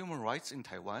protecting human rights in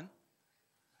Taiwan.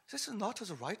 This is not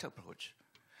the right approach.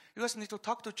 US need to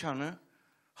talk to China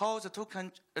how the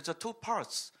two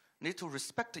parts need to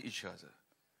respect each other,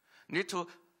 need to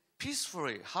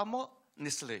peacefully,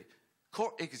 harmoniously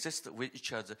coexist with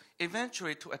each other,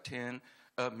 eventually to attain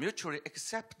a mutually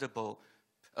acceptable,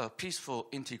 peaceful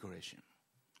integration.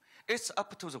 It's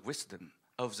up to the wisdom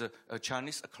of the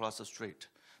Chinese across the strait.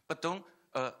 But don't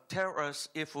tell us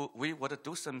if we were to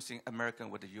do something, America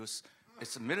would use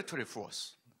its military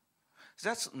force.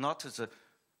 That's not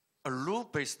a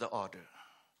rule-based order.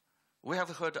 We have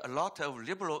heard a lot of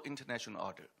liberal international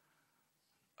order.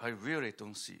 I really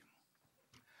don't see.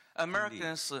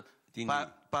 Americans'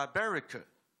 barbaric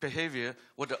behavior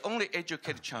would only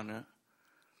educate China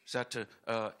that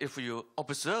if you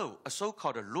observe a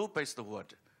so-called rule-based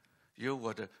world, you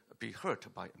would be hurt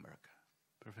by America.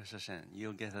 Professor Shen,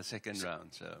 you'll get a second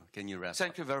round, so can you wrap up?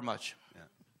 Thank you very much.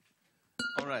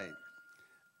 Yeah. All right.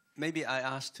 Maybe I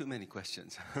asked too many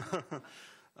questions.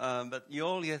 But you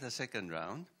all get a second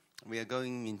round. We are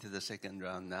going into the second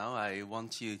round now. I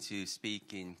want you to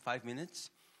speak in 5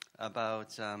 minutes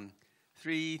about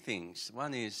 3 things.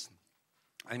 One is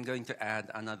I'm going to add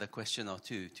another question or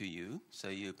two to you, so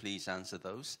you please answer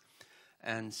those.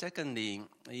 And secondly,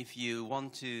 if you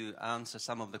want to answer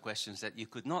some of the questions that you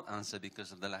could not answer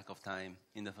because of the lack of time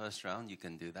in the first round, you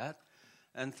can do that.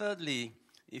 And thirdly,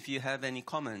 if you have any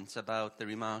comments about the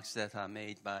remarks that are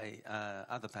made by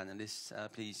other panelists,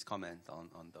 please comment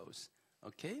on those.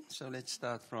 Okay, so let's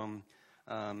start from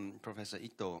Professor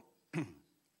Ito.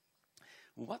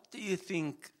 What do you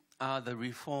think are the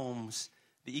reforms,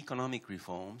 the economic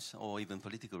reforms, or even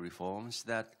political reforms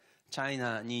that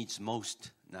China needs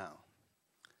most now?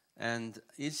 And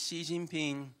is Xi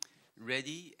Jinping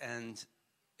ready and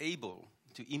able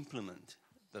to implement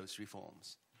those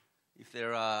reforms? If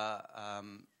there are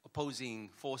opposing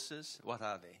forces, what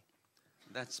are they?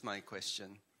 That's my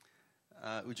question.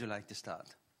 Would you like to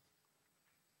start?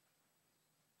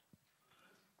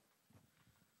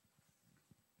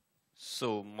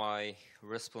 So my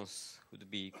response would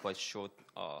be quite short.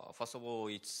 First of all,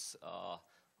 it's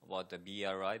about the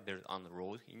BRI, Belt and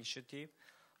Road Initiative.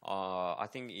 I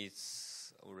think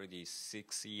it's already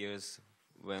 6 years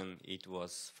when it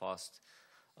was first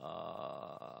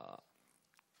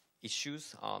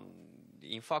issues.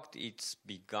 In fact, it's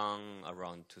begun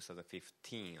around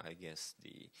 2015, I guess.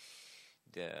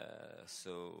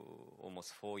 So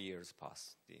almost 4 years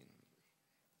passed.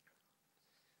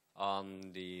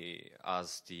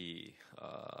 As the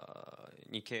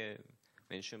Nikkei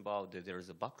mentioned about, there is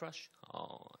a backlash.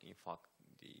 In fact,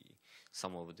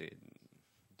 some of the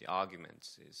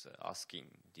arguments is asking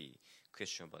the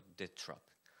question about debt trap.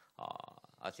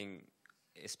 I think,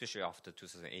 especially after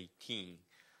 2018,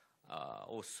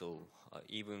 also,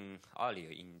 even earlier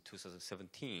in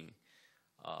 2017,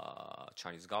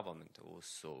 Chinese government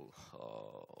also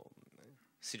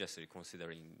seriously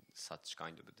considering such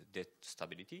kind of debt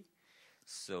stability.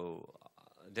 So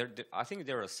I think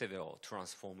there are several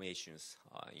transformations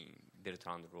in Belt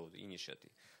and Road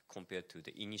Initiative compared to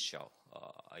the initial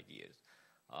ideas.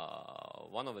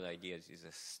 One of the ideas is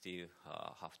still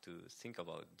have to think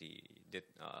about the debt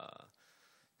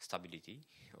stability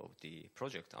of the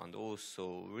project, and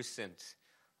also recent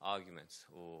arguments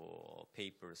or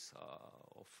papers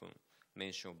often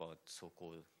mention about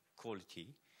so-called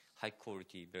high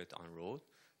quality belt and road.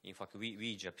 In fact,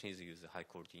 we Japanese use the high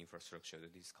quality infrastructure,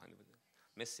 this kind of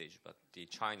message, but the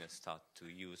China start to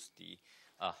use the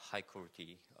high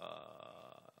quality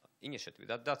initiative.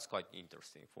 That's quite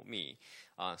interesting for me.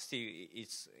 Still,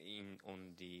 it's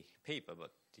on the paper,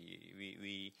 but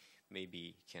we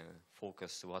maybe can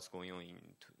focus what's going on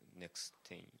in next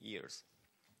 10 years.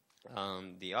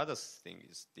 The other thing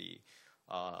is the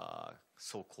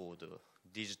so-called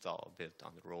digital belt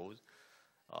and road.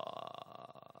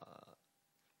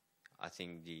 I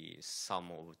think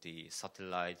some of the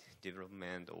satellite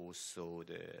development, also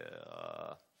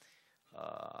the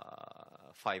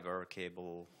fiber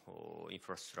cable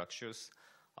infrastructures.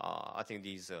 I think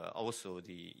these also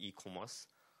the e-commerce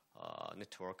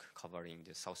network covering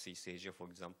the Southeast Asia, for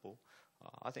example.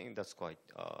 I think that's quite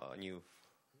new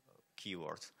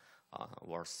keywords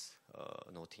worth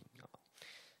noting.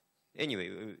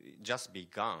 Anyway, just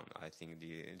begun. I think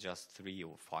just 3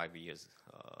 or 5 years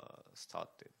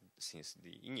started since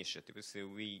the initiative. So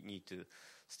we need to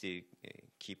still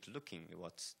keep looking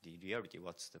what's the reality,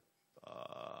 what's the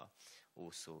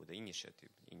also the initiative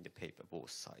in the paper, both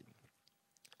sides.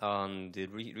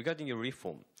 Regarding the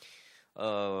reform,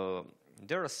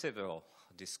 there are several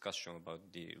discussions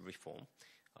about the reform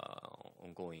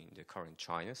ongoing in the current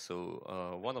China.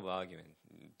 So one of the arguments,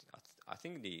 I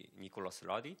think the Nicholas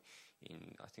Ruddy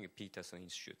in Peterson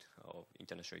Institute of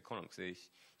International Economics,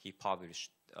 he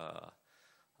published a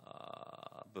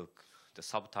book. The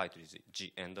subtitle is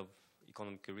 "End of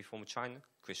Economic Reform China?"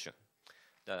 Question.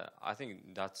 I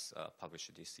think that's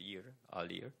published this year,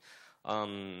 earlier.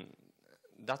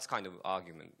 That's kind of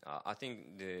argument. I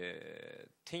think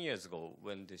 10 years ago,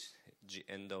 when this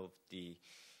end of the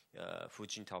Hu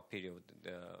Jintao period,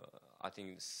 I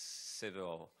think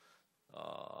several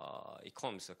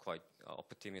economists are quite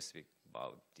optimistic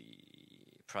about the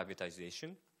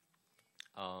privatization.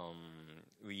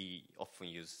 We often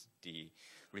use the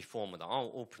reform and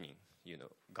opening,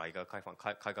 Gaiga Kaifang.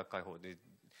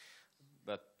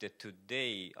 But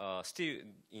today, still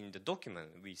in the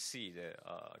document, we see the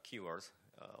keywords,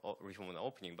 reform and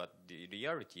opening, but the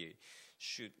reality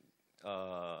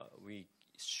we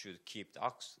should keep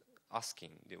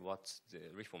asking what's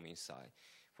the reform inside.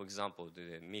 For example,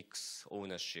 the mixed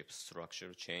ownership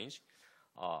structure change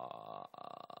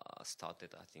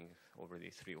started, I think,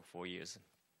 already 3 or 4 years.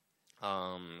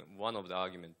 One of the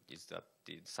arguments is that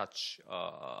such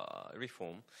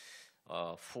reform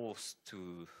forced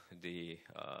to the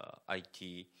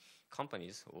IT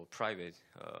companies or private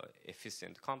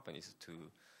efficient companies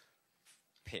to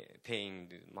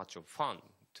paying much of fund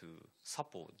to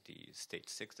support the state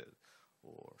sector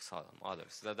or some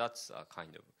others. That's a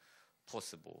kind of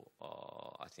possible,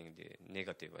 I think, the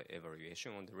negative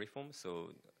evaluation on the reform.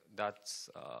 So that's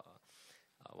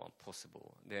one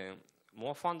possible. Then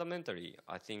more fundamentally,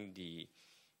 I think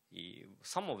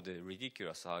some of the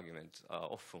ridiculous arguments are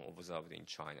often observed in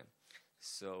China.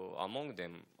 So among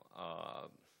them,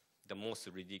 the most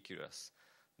ridiculous,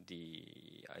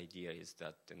 the idea is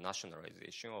that the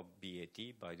nationalization of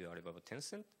BAT by the Alibaba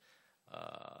Tencent.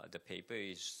 The paper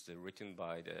is written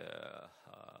by the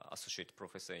associate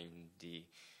professor in the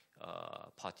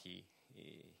Party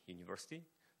University,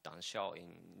 Danxiao,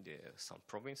 in some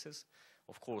provinces.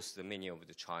 Of course, many of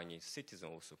the Chinese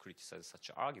citizens also criticize such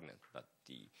an argument, but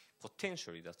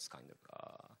potentially that's kind of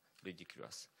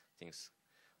ridiculous things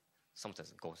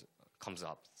sometimes comes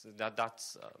up. So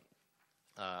that's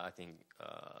I think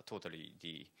totally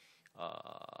the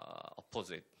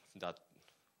opposite that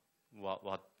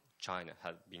what China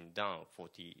had been done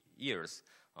 40 years.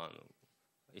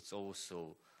 It's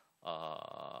also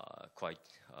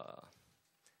quite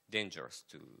dangerous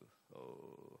to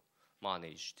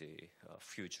manage the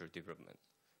future development.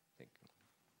 Thank you.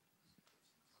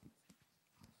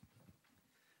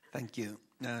 Thank you.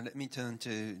 Now let me turn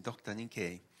to Dr.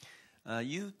 Niquet.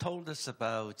 You told us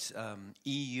about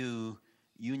EU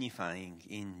unifying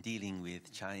in dealing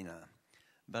with China.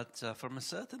 But from a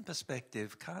certain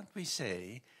perspective, can't we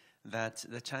say that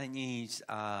the Chinese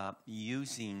are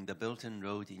using the Belt and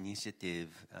Road Initiative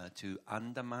to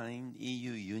undermine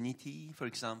EU unity. For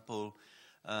example,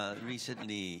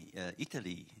 recently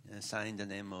Italy signed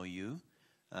an MOU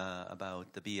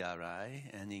about the BRI,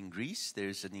 and in Greece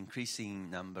there's an increasing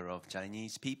number of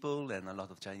Chinese people and a lot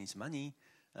of Chinese money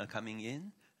coming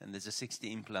in, and there's a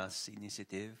 16 plus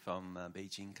initiative from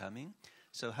Beijing coming.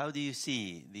 So how do you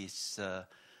see this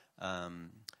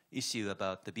issue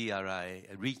about the BRI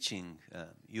reaching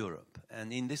Europe?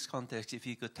 And in this context, if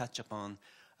you could touch upon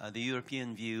the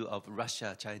European view of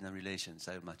Russia-China relations,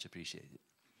 I would much appreciate it.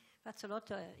 That's a lot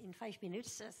in 5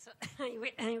 minutes. So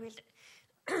I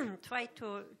will try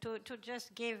to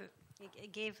just give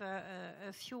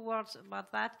a few words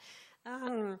about that.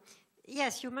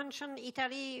 Yes, you mentioned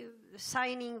Italy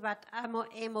signing that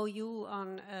MOU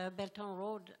on Belt and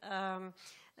Road.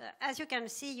 As you can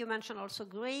see, you mentioned also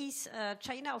Greece.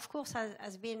 China, of course,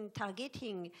 has been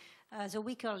targeting the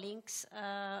weaker links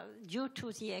due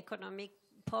to the economic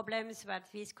problems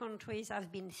that these countries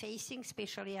have been facing,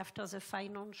 especially after the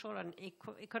financial and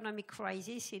economic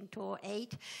crisis in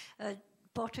 2008.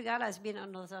 Portugal has been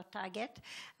another target.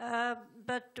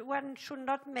 But one should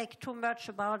not make too much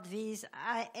about these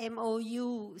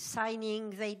MOU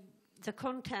signing. The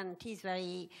content is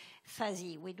very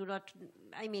fuzzy. We do not,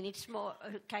 I mean, it's more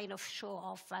a kind of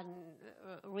show-off than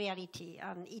reality,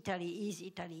 and Italy is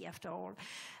Italy after all.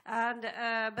 And,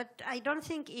 but I don't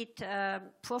think it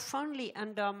profoundly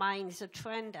undermines the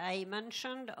trend I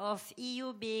mentioned of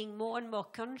EU being more and more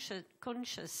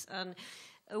conscious and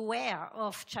aware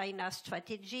of China's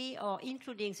strategy, or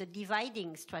including the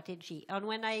dividing strategy. And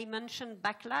when I mentioned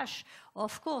backlash,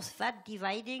 of course, that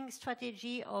dividing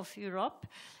strategy of Europe,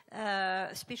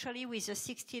 especially with the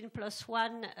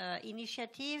 16+1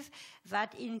 initiative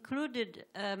that included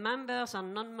members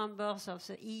and non-members of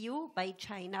the EU by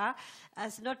China,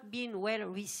 has not been well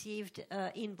received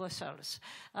in Brussels.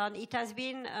 And it has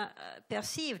been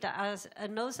perceived as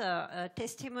another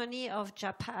testimony of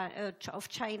Japan, of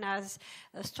China's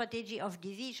strategy of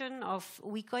division, of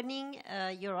weakening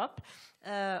Europe.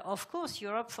 Of course,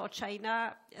 Europe for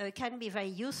China can be very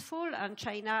useful, and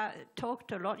China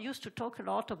used to talk a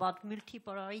lot about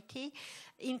multipolarity,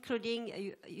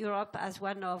 including Europe as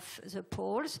one of the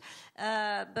poles.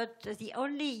 But the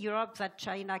only Europe that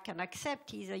China can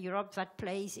accept is a Europe that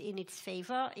plays in its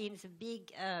favor in the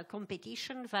big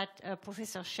competition that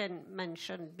Professor Shen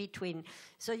mentioned between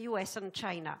the US and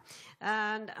China.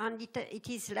 And it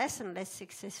is less and less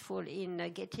successful in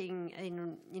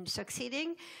in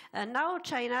succeeding. Now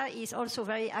China is also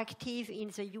very active in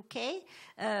the UK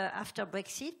after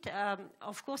Brexit.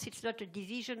 Of course, it's not a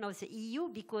division of the EU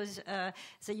because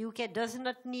the UK does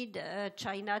not need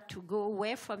China to go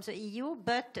away from the EU,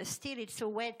 but still it's a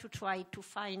way to try to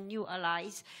find new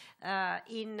allies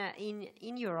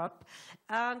in Europe.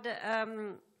 And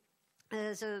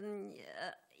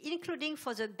including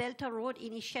for the Belt and Road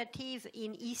Initiative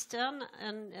in Eastern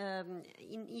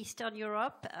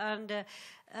Europe, and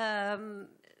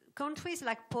countries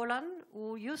like Poland,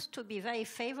 who used to be very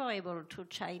favorable to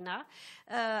China,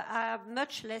 are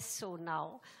much less so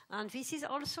now. And this is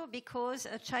also because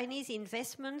Chinese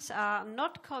investments are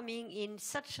not coming in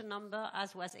such a number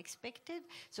as was expected.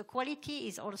 The quality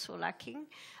is also lacking.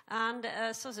 And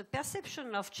so the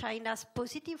perception of China's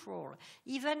positive role,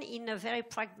 even in a very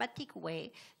pragmatic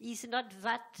way, is not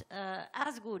that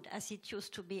as good as it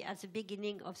used to be at the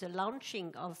beginning of the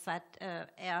launching of that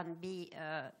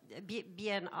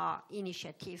BNR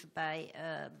initiative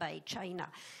by China.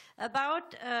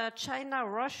 About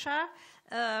China-Russia,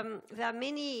 there are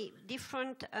many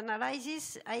different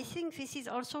analyses. I think this is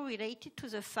also related to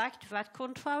the fact that,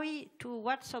 contrary to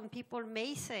what some people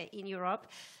may say in Europe,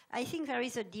 I think there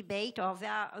is a debate, or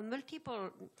there are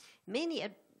many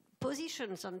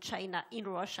positions on China in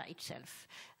Russia itself.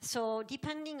 So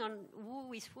depending on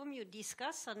with whom you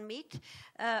discuss and meet,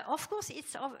 of course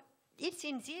it's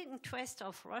in the interest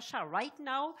of Russia right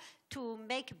now to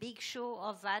make a big show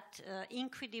of that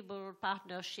incredible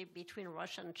partnership between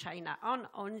Russia and China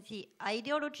on the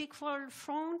ideological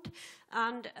front,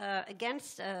 and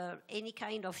against any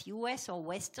kind of US or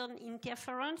Western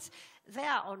interference. They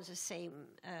are on the same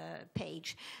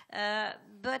page.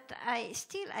 But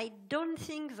I don't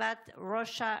think that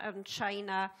Russia and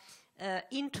China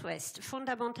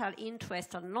fundamental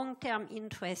interest and long-term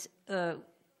interest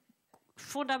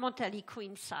fundamentally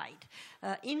coincide,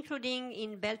 including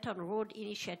in Belt and Road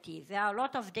Initiative. There are a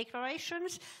lot of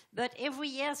declarations, but every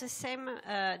year the same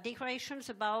declarations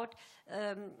about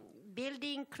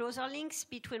building closer links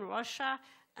between Russia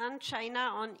and China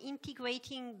on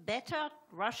integrating better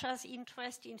Russia's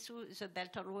interest into the Belt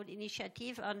and Road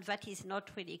Initiative, and that is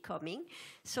not really coming.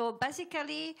 So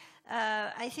basically,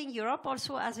 I think Europe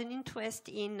also has an interest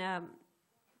in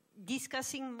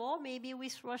discussing more maybe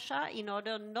with Russia in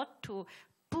order not to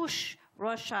push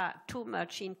Russia too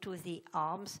much into the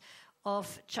arms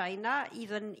of China,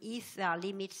 even if there are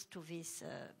limits to this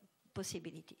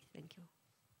possibility. Thank you.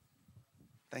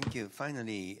 Thank you.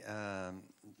 Finally,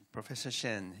 Professor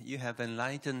Shen, you have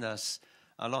enlightened us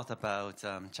a lot about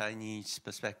Chinese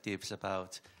perspectives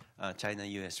about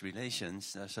China-US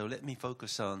relations. So let me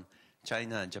focus on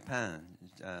China-Japan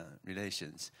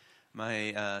relations.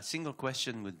 My single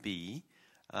question would be,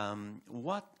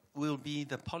 what will be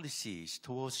the policies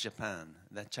towards Japan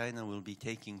that China will be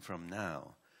taking from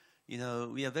now? You know,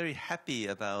 we are very happy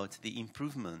about the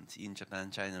improvement in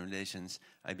Japan-China relations,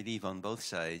 I believe, on both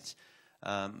sides.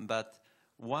 But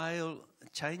while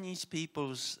Chinese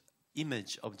people's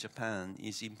image of Japan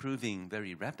is improving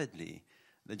very rapidly,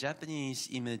 the Japanese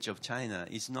image of China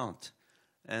is not.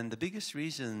 And the biggest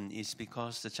reason is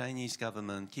because the Chinese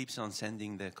government keeps on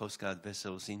sending their Coast Guard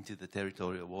vessels into the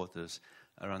territorial waters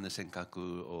around the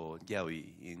Senkaku or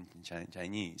Diaoyu in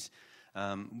Chinese.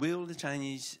 Will the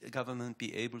Chinese government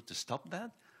be able to stop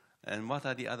that? And what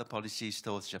are the other policies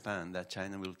towards Japan that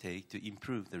China will take to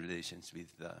improve the relations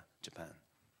with Japan?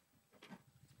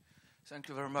 Thank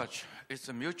you very much. It's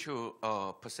a mutual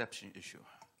perception issue.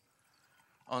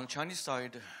 On the Chinese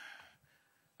side,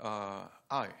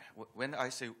 when I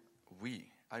say we,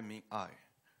 I mean I.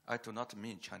 I do not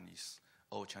mean Chinese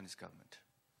or Chinese government.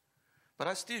 But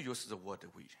I still use the word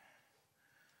we.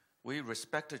 We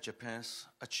respect Japan's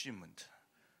achievement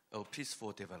of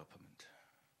peaceful development.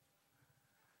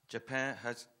 Japan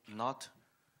has not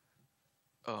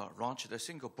launched a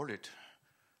single bullet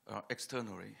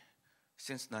externally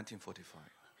since 1945.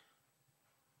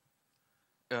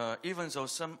 Even though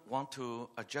some want to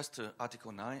adjust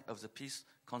Article 9 of the Peace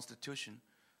Constitution,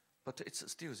 but it's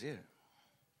still there.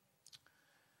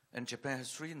 And Japan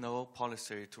has really no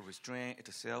policy to restrain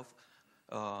itself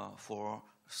for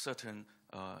certain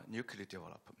nuclear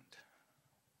development.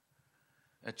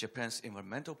 Japan's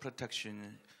environmental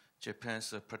protection,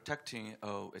 Japan's protecting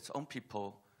its own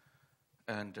people,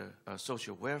 and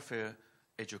social welfare,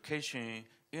 education,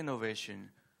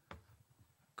 innovation,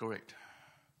 great.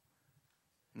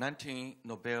 19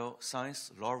 Nobel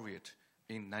Science Laureate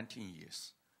in 19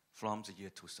 years from the year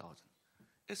 2000.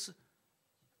 It's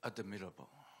admirable.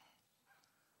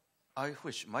 I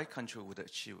wish my country would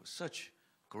achieve such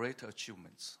great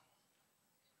achievements.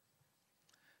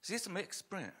 This may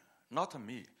explain, not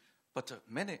me, but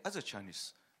many other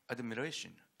Chinese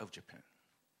admiration of Japan.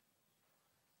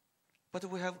 But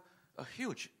we have a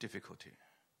huge difficulty.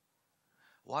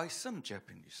 Why some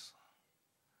Japanese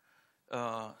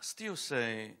still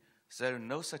say there is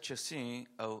no such a thing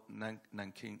as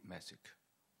Nanking Massacre?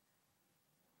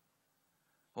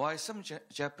 Why some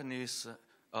Japanese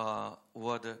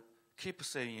would keep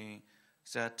saying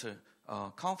that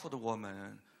comfort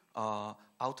women are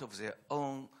out of their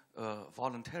own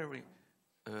voluntary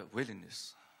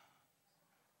willingness?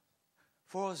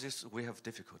 For this, we have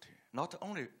difficulty. Not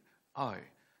only I,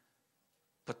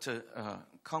 but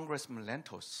Congressman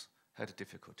Lantos had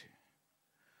difficulty.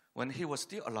 When he was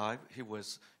still alive, he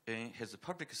was in his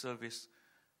public service.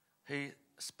 He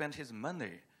spent his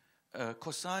money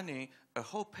co-signing a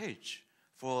whole page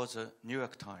for the New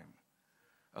York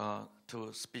Times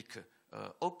to speak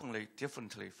openly,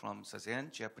 differently from the then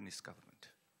Japanese government.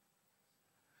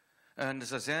 And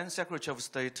the then Secretary of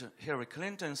State, Hillary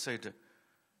Clinton, said,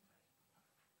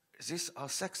 "These are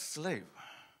sex slaves."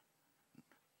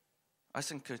 I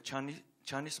think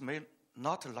Chinese may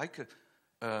not like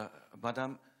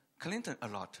Madame Clinton a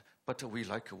lot, but we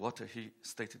like what he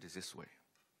stated this way.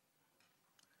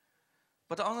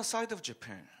 But on the side of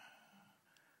Japan,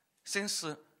 since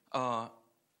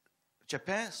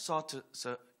Japan thought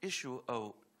the issue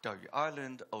of Diaoyu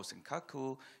Island or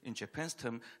Senkaku in Japan's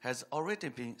term has already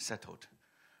been settled,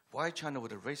 why China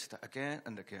would raise it again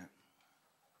and again?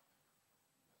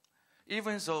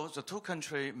 Even though the two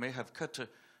countries may have cut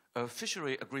a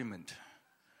fishery agreement,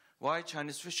 why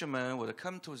Chinese fishermen would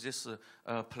come to this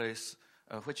place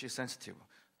which is sensitive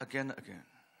again and again?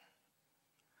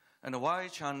 And why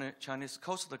Chinese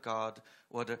Coast Guard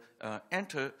would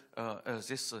enter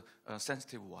this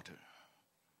sensitive water?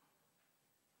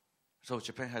 So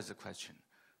Japan has a question.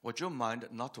 Would you mind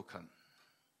not to come?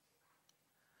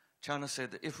 China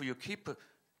said, if you keep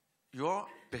your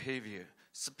behavior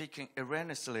speaking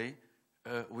erroneously,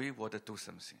 we would do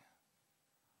something.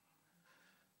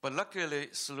 But luckily,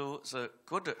 through the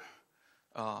good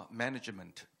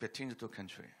management between the two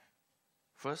countries.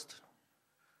 First,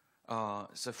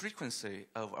 the frequency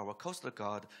of our Coast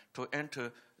Guard to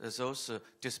enter those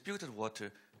disputed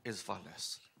water is far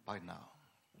less by now.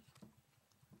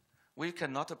 We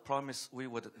cannot promise we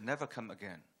would never come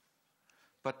again,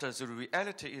 but the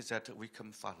reality is that we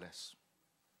come far less.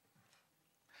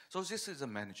 So this is the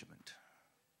management.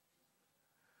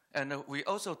 And we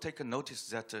also take notice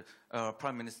that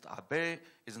Prime Minister Abe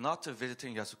is not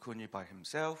visiting Yasukuni by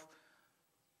himself.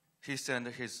 He sent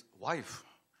his wife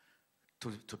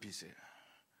to be there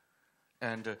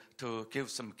and to give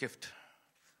some gift.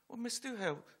 We may still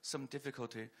have some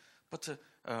difficulty, but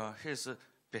his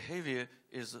behavior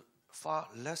is far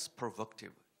less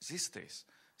provocative these days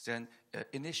than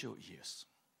initial years.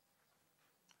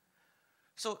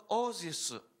 So all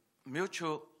this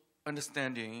mutual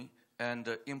understanding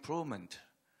and improvement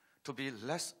to be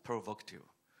less provocative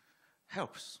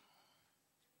helps.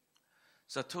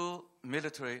 The two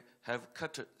military have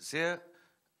cut their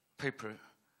paper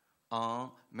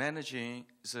on managing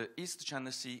the East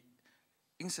China Sea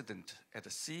incident at the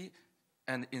sea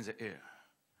and in the air.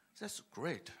 That's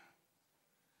great.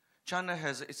 China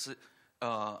has its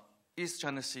East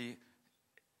China Sea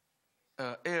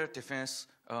air defense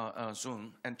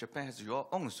zone, and Japan has your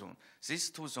own zone.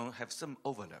 These two zones have some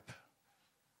overlap.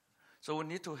 So we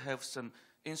need to have some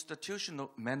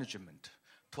institutional management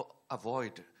to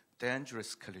avoid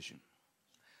dangerous collision.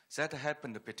 That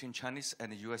happened between Chinese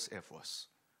and US Air Force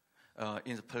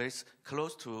in a place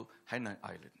close to Hainan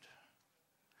Island.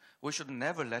 We should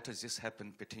never let this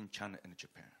happen between China and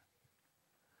Japan.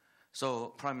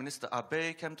 So Prime Minister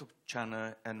Abe came to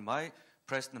China, and my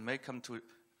president may come to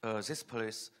this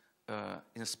place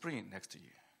in the spring next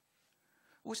year.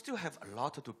 We still have a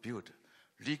lot to build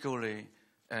legally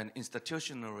and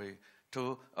institutionally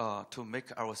to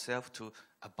make ourselves to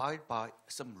abide by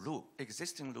some rule,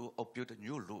 existing rule, or build a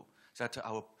new rule that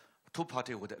our two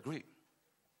parties would agree.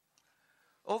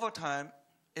 Over time,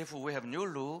 if we have new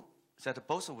rule that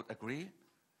both would agree,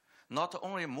 not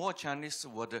only more Chinese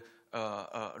would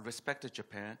respect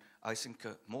Japan, I think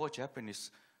more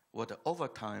Japanese would over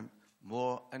time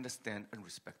more understand and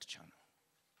respect China.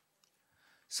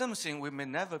 Something we may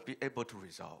never be able to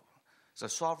resolve, the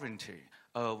sovereignty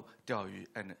of Diaoyu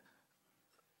and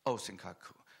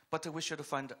Senkaku. But we should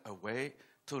find a way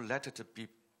to let it be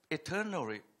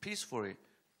eternally, peacefully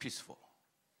peaceful.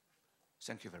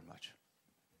 Thank you very much.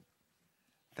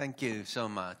 Thank you so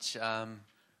much.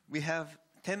 We have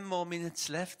 10 more minutes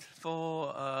left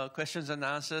for questions and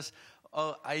answers.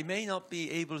 I may not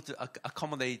be able to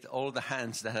accommodate all the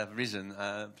hands that have risen.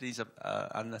 Please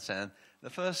understand. The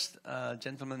first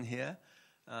gentleman here,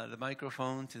 the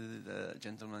microphone to the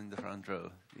gentleman in the front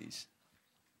row, please.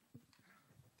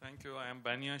 Thank you. I am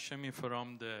Bania Shemi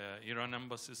from the Iran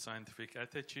Embassy Scientific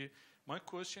Attaché. My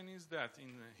question is that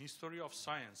in the history of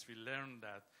science, we learned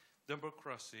that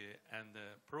democracy and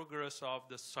the progress of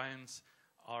the science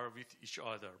are with each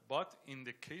other. But in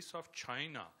the case of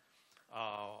China,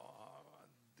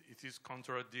 it is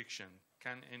contradiction.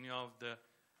 Can any of the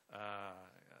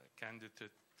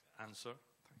candidate answer?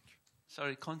 Thank you.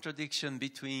 Sorry, contradiction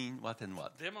between what and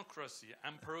what? Democracy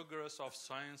and progress of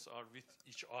science are with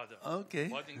each other. Okay.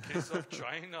 But in case of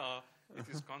China, it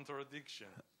is contradiction.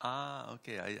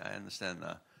 Okay, I understand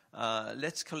now.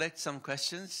 Let's collect some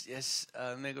questions. Yes,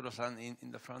 Meguro-san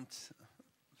in the front.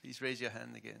 Please raise your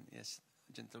hand again. Yes,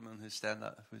 gentleman who's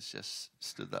just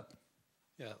stood up.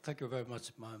 Yeah, thank you very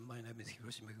much. My name is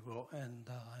Hiroshi Meguro, and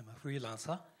I'm a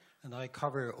freelancer, and I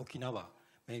cover Okinawa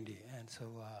mainly. And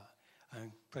so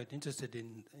I'm quite interested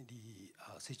in the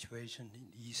situation in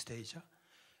East Asia,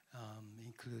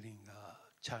 including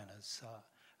China's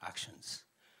actions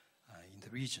in the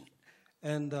region.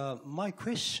 And my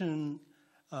question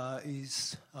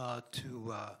is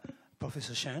to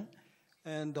Professor Shen.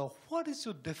 And what is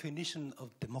your definition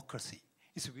of democracy?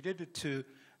 It's related to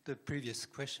the previous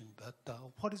question, but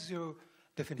what is your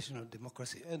definition of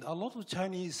democracy? And a lot of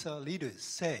Chinese leaders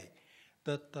say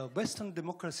that Western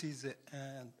democracies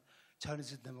and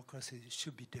Chinese democracy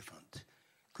should be different.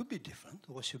 Could be different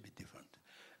or should be different.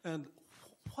 And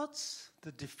what's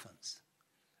the difference?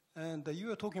 And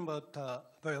you are talking about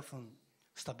very often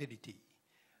stability.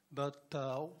 But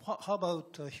how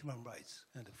about human rights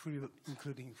and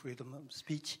including freedom of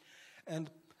speech?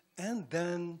 And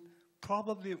then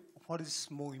probably what is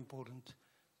more important,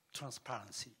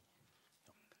 transparency.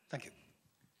 Thank you.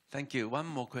 Thank you. One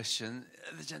more question.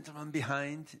 The gentleman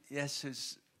behind, yes,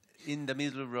 who's in the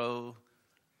middle row.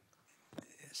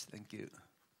 Yes, thank you.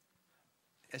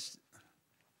 Yes.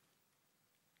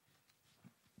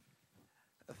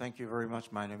 Thank you very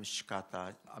much. My name is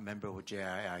Shikata, a member of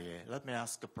JIIA. Let me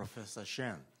ask Professor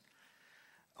Shen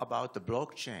about the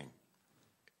blockchain.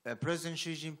 President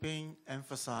Xi Jinping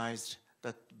emphasized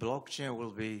that blockchain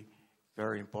will be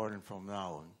very important from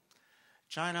now on.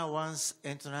 China once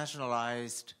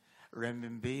internationalized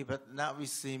renminbi, but now it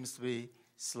seems to be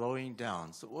slowing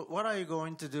down. So what are you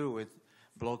going to do with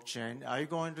blockchain? Are you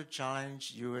going to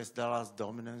challenge US dollar's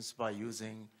dominance by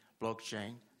using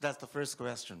blockchain? That's the first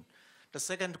question. The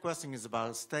second question is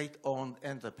about state-owned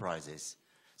enterprises.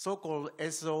 So-called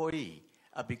SOE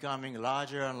are becoming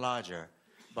larger and larger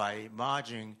by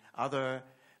merging other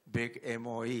big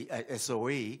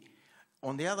SOE.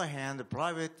 On the other hand, the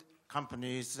private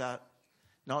companies are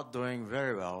not doing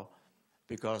very well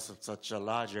because of such a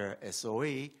larger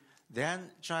SOE. Then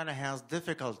China has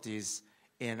difficulties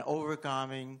in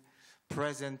overcoming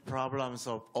present problems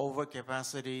of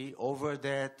overcapacity,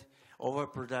 overdebt,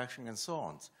 overproduction, and so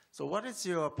on. So what is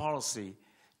your policy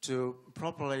to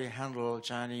properly handle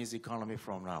Chinese economy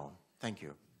from now on? Thank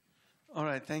you. All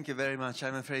right, thank you very much.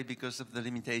 I'm afraid because of the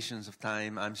limitations of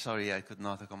time, I'm sorry I could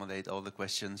not accommodate all the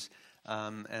questions.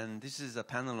 And this is a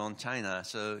panel on China,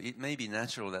 so it may be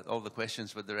natural that all the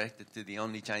questions were directed to the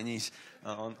only Chinese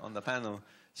on the panel.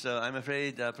 So I'm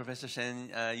afraid, Professor Shen,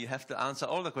 you have to answer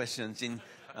all the questions in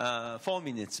 4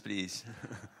 minutes, please.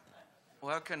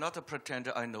 Well, I cannot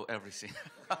pretend I know everything.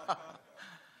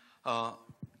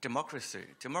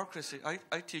 Democracy.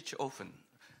 I teach often.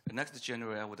 The next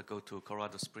January, I would go to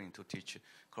Colorado Springs to teach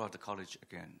Colorado College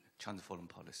again, China Foreign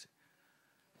Policy.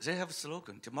 They have a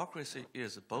slogan, democracy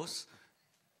is both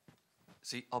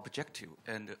the objective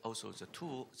and also the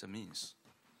tool, the means.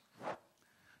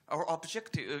 Our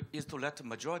objective is to let the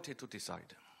majority to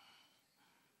decide.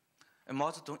 And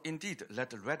Mao Zedong indeed let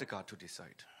the red guard to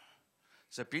decide.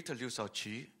 They beat Liu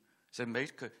Shaoqi, they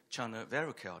make China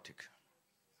very chaotic.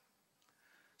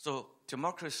 So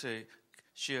democracy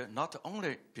should not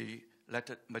only be let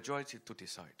the majority to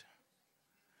decide.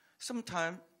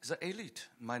 Sometimes the elite,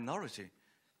 minority,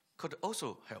 could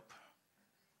also help.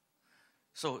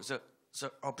 So the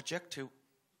objective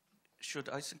should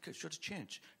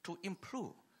change to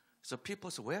improve the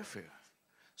people's welfare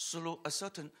through a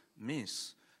certain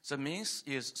means. The means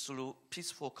is through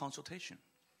peaceful consultation.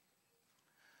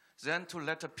 Then to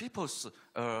let the people's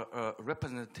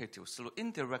representatives, through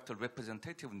indirect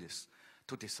representativeness,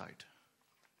 to decide.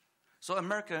 So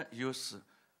America uses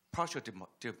partial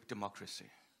democracy,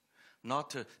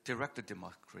 not direct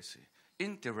democracy,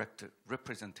 indirect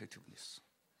representativeness.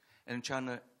 And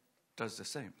China does the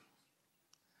same.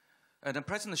 And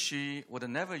President Xi would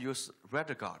never use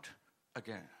red guard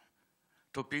again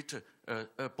to beat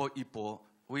Bo Yibo.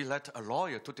 We let a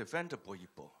lawyer to defend Bo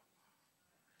Yibo.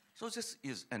 So this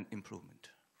is an improvement.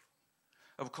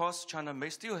 Of course, China may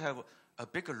still have a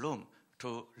bigger room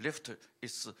to lift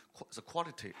the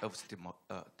quality of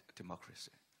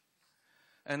democracy.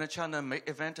 And China may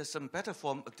invent some better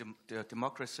form of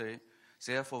democracy.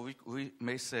 Therefore, we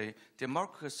may say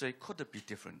democracy could be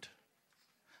different.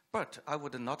 But I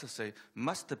would not say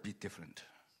must be different.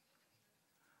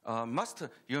 Must,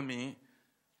 you mean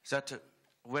that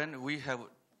when we have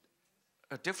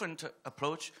a different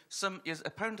approach, some is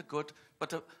apparently good,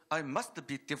 but I must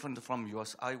be different from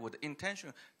yours. I would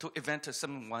intention to invent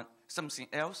something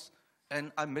else,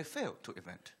 and I may fail to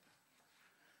invent.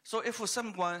 So if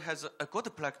someone has a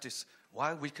good practice,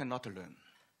 why we cannot learn?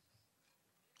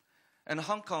 And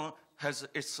Hong Kong has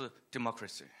its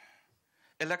democracy,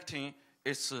 electing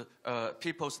its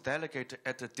people's delegate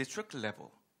at the district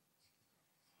level.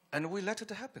 And we let it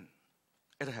happen.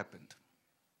 It happened.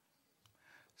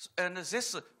 And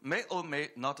this may or may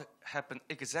not happen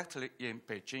exactly in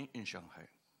Beijing, in Shanghai.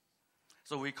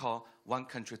 So we call one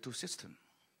country, two systems.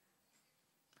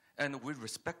 And we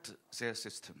respect their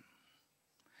system.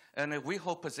 And we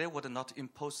hope they would not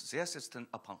impose their system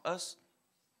upon us,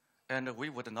 and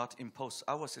we would not impose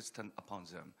our system upon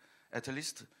them, at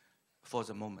least for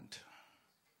the moment.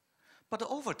 But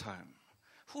over time,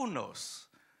 who knows?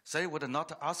 They would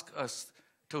not ask us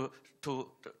to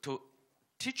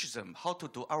teach them how to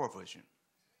do our version.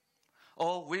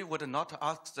 Or we would not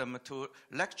ask them to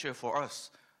lecture for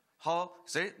us how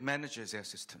they manage their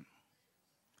system.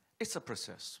 It's a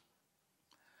process.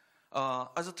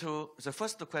 As to the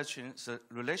first question, the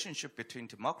relationship between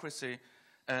democracy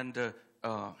and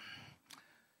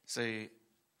the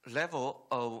level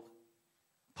of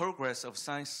progress of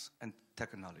science and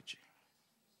technology.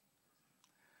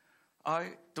 I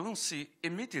don't see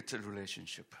immediate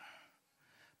relationship,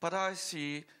 but I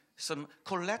see some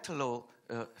collateral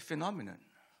phenomenon.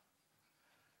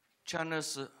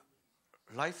 China's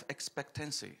life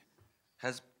expectancy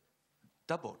has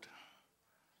doubled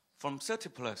from 30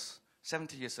 plus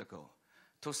 70 years ago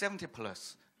to 70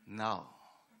 plus now,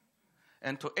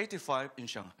 and to 85 in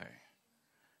Shanghai,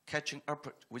 catching up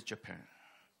with Japan.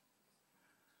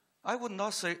 I would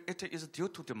not say it is due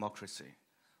to democracy,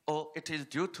 or it is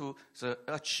due to the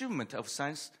achievement of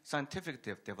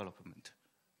scientific development.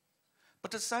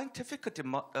 But the scientific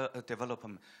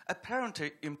development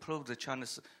apparently improved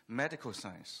China's medical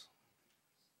science.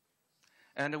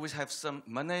 And we have some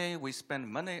money, we spend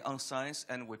money on science,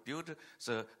 and we build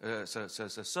the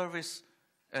service,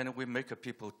 and we make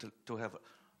people to have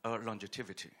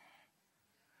longevity.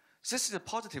 This is the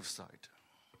positive side.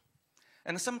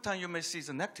 And sometimes you may see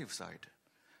the negative side,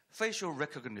 facial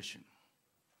recognition.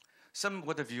 Some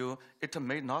would view it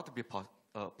may not be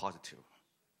positive.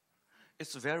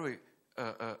 It's very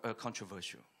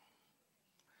controversial.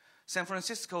 San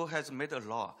Francisco has made a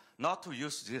law not to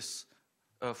use this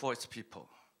for its people.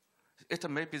 It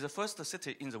may be the first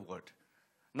city in the world.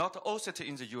 Not all cities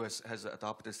in the US has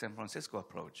adopted the San Francisco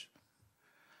approach.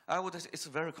 I would say it's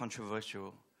very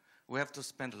controversial. We have to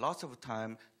spend lots of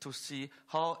time to see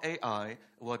how AI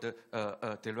would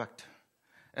direct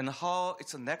and how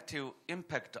its negative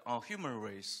impact on human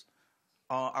race,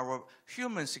 on our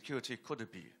human security could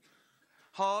be.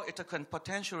 How it can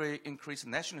potentially increase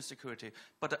national security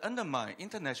but undermine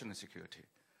international security,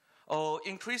 or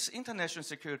increase international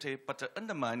security but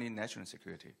undermining national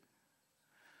security.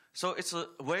 So it's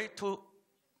way too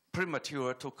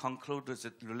premature to conclude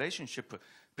the relationship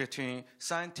between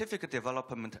scientific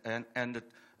development and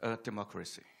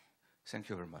democracy. Thank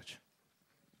you very much.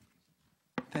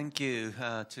 Thank you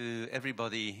to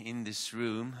everybody in this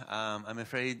room. I'm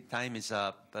afraid time is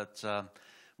up, but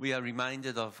we are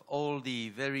reminded of all the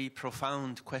very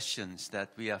profound questions that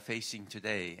we are facing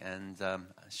today, and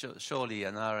surely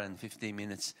an hour and 15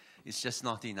 minutes is just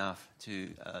not enough to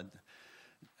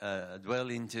dwell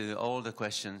into all the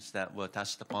questions that were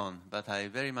touched upon. But I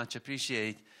very much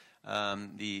appreciate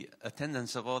the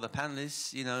attendance of all the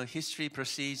panelists. You know, history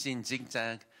proceeds in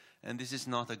zigzag, and this is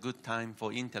not a good time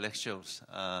for intellectuals.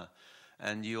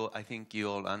 And I think you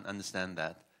all understand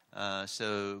that.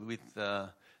 So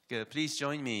please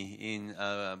join me in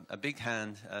a big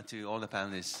hand to all the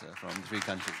panelists from 3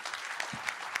 countries.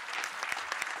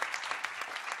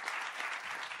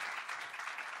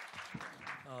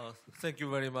 Thank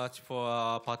you very much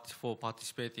for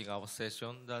participating in our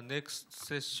session. The next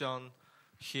session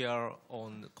here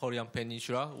on Korean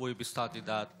Peninsula will be started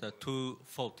at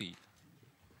 2:40.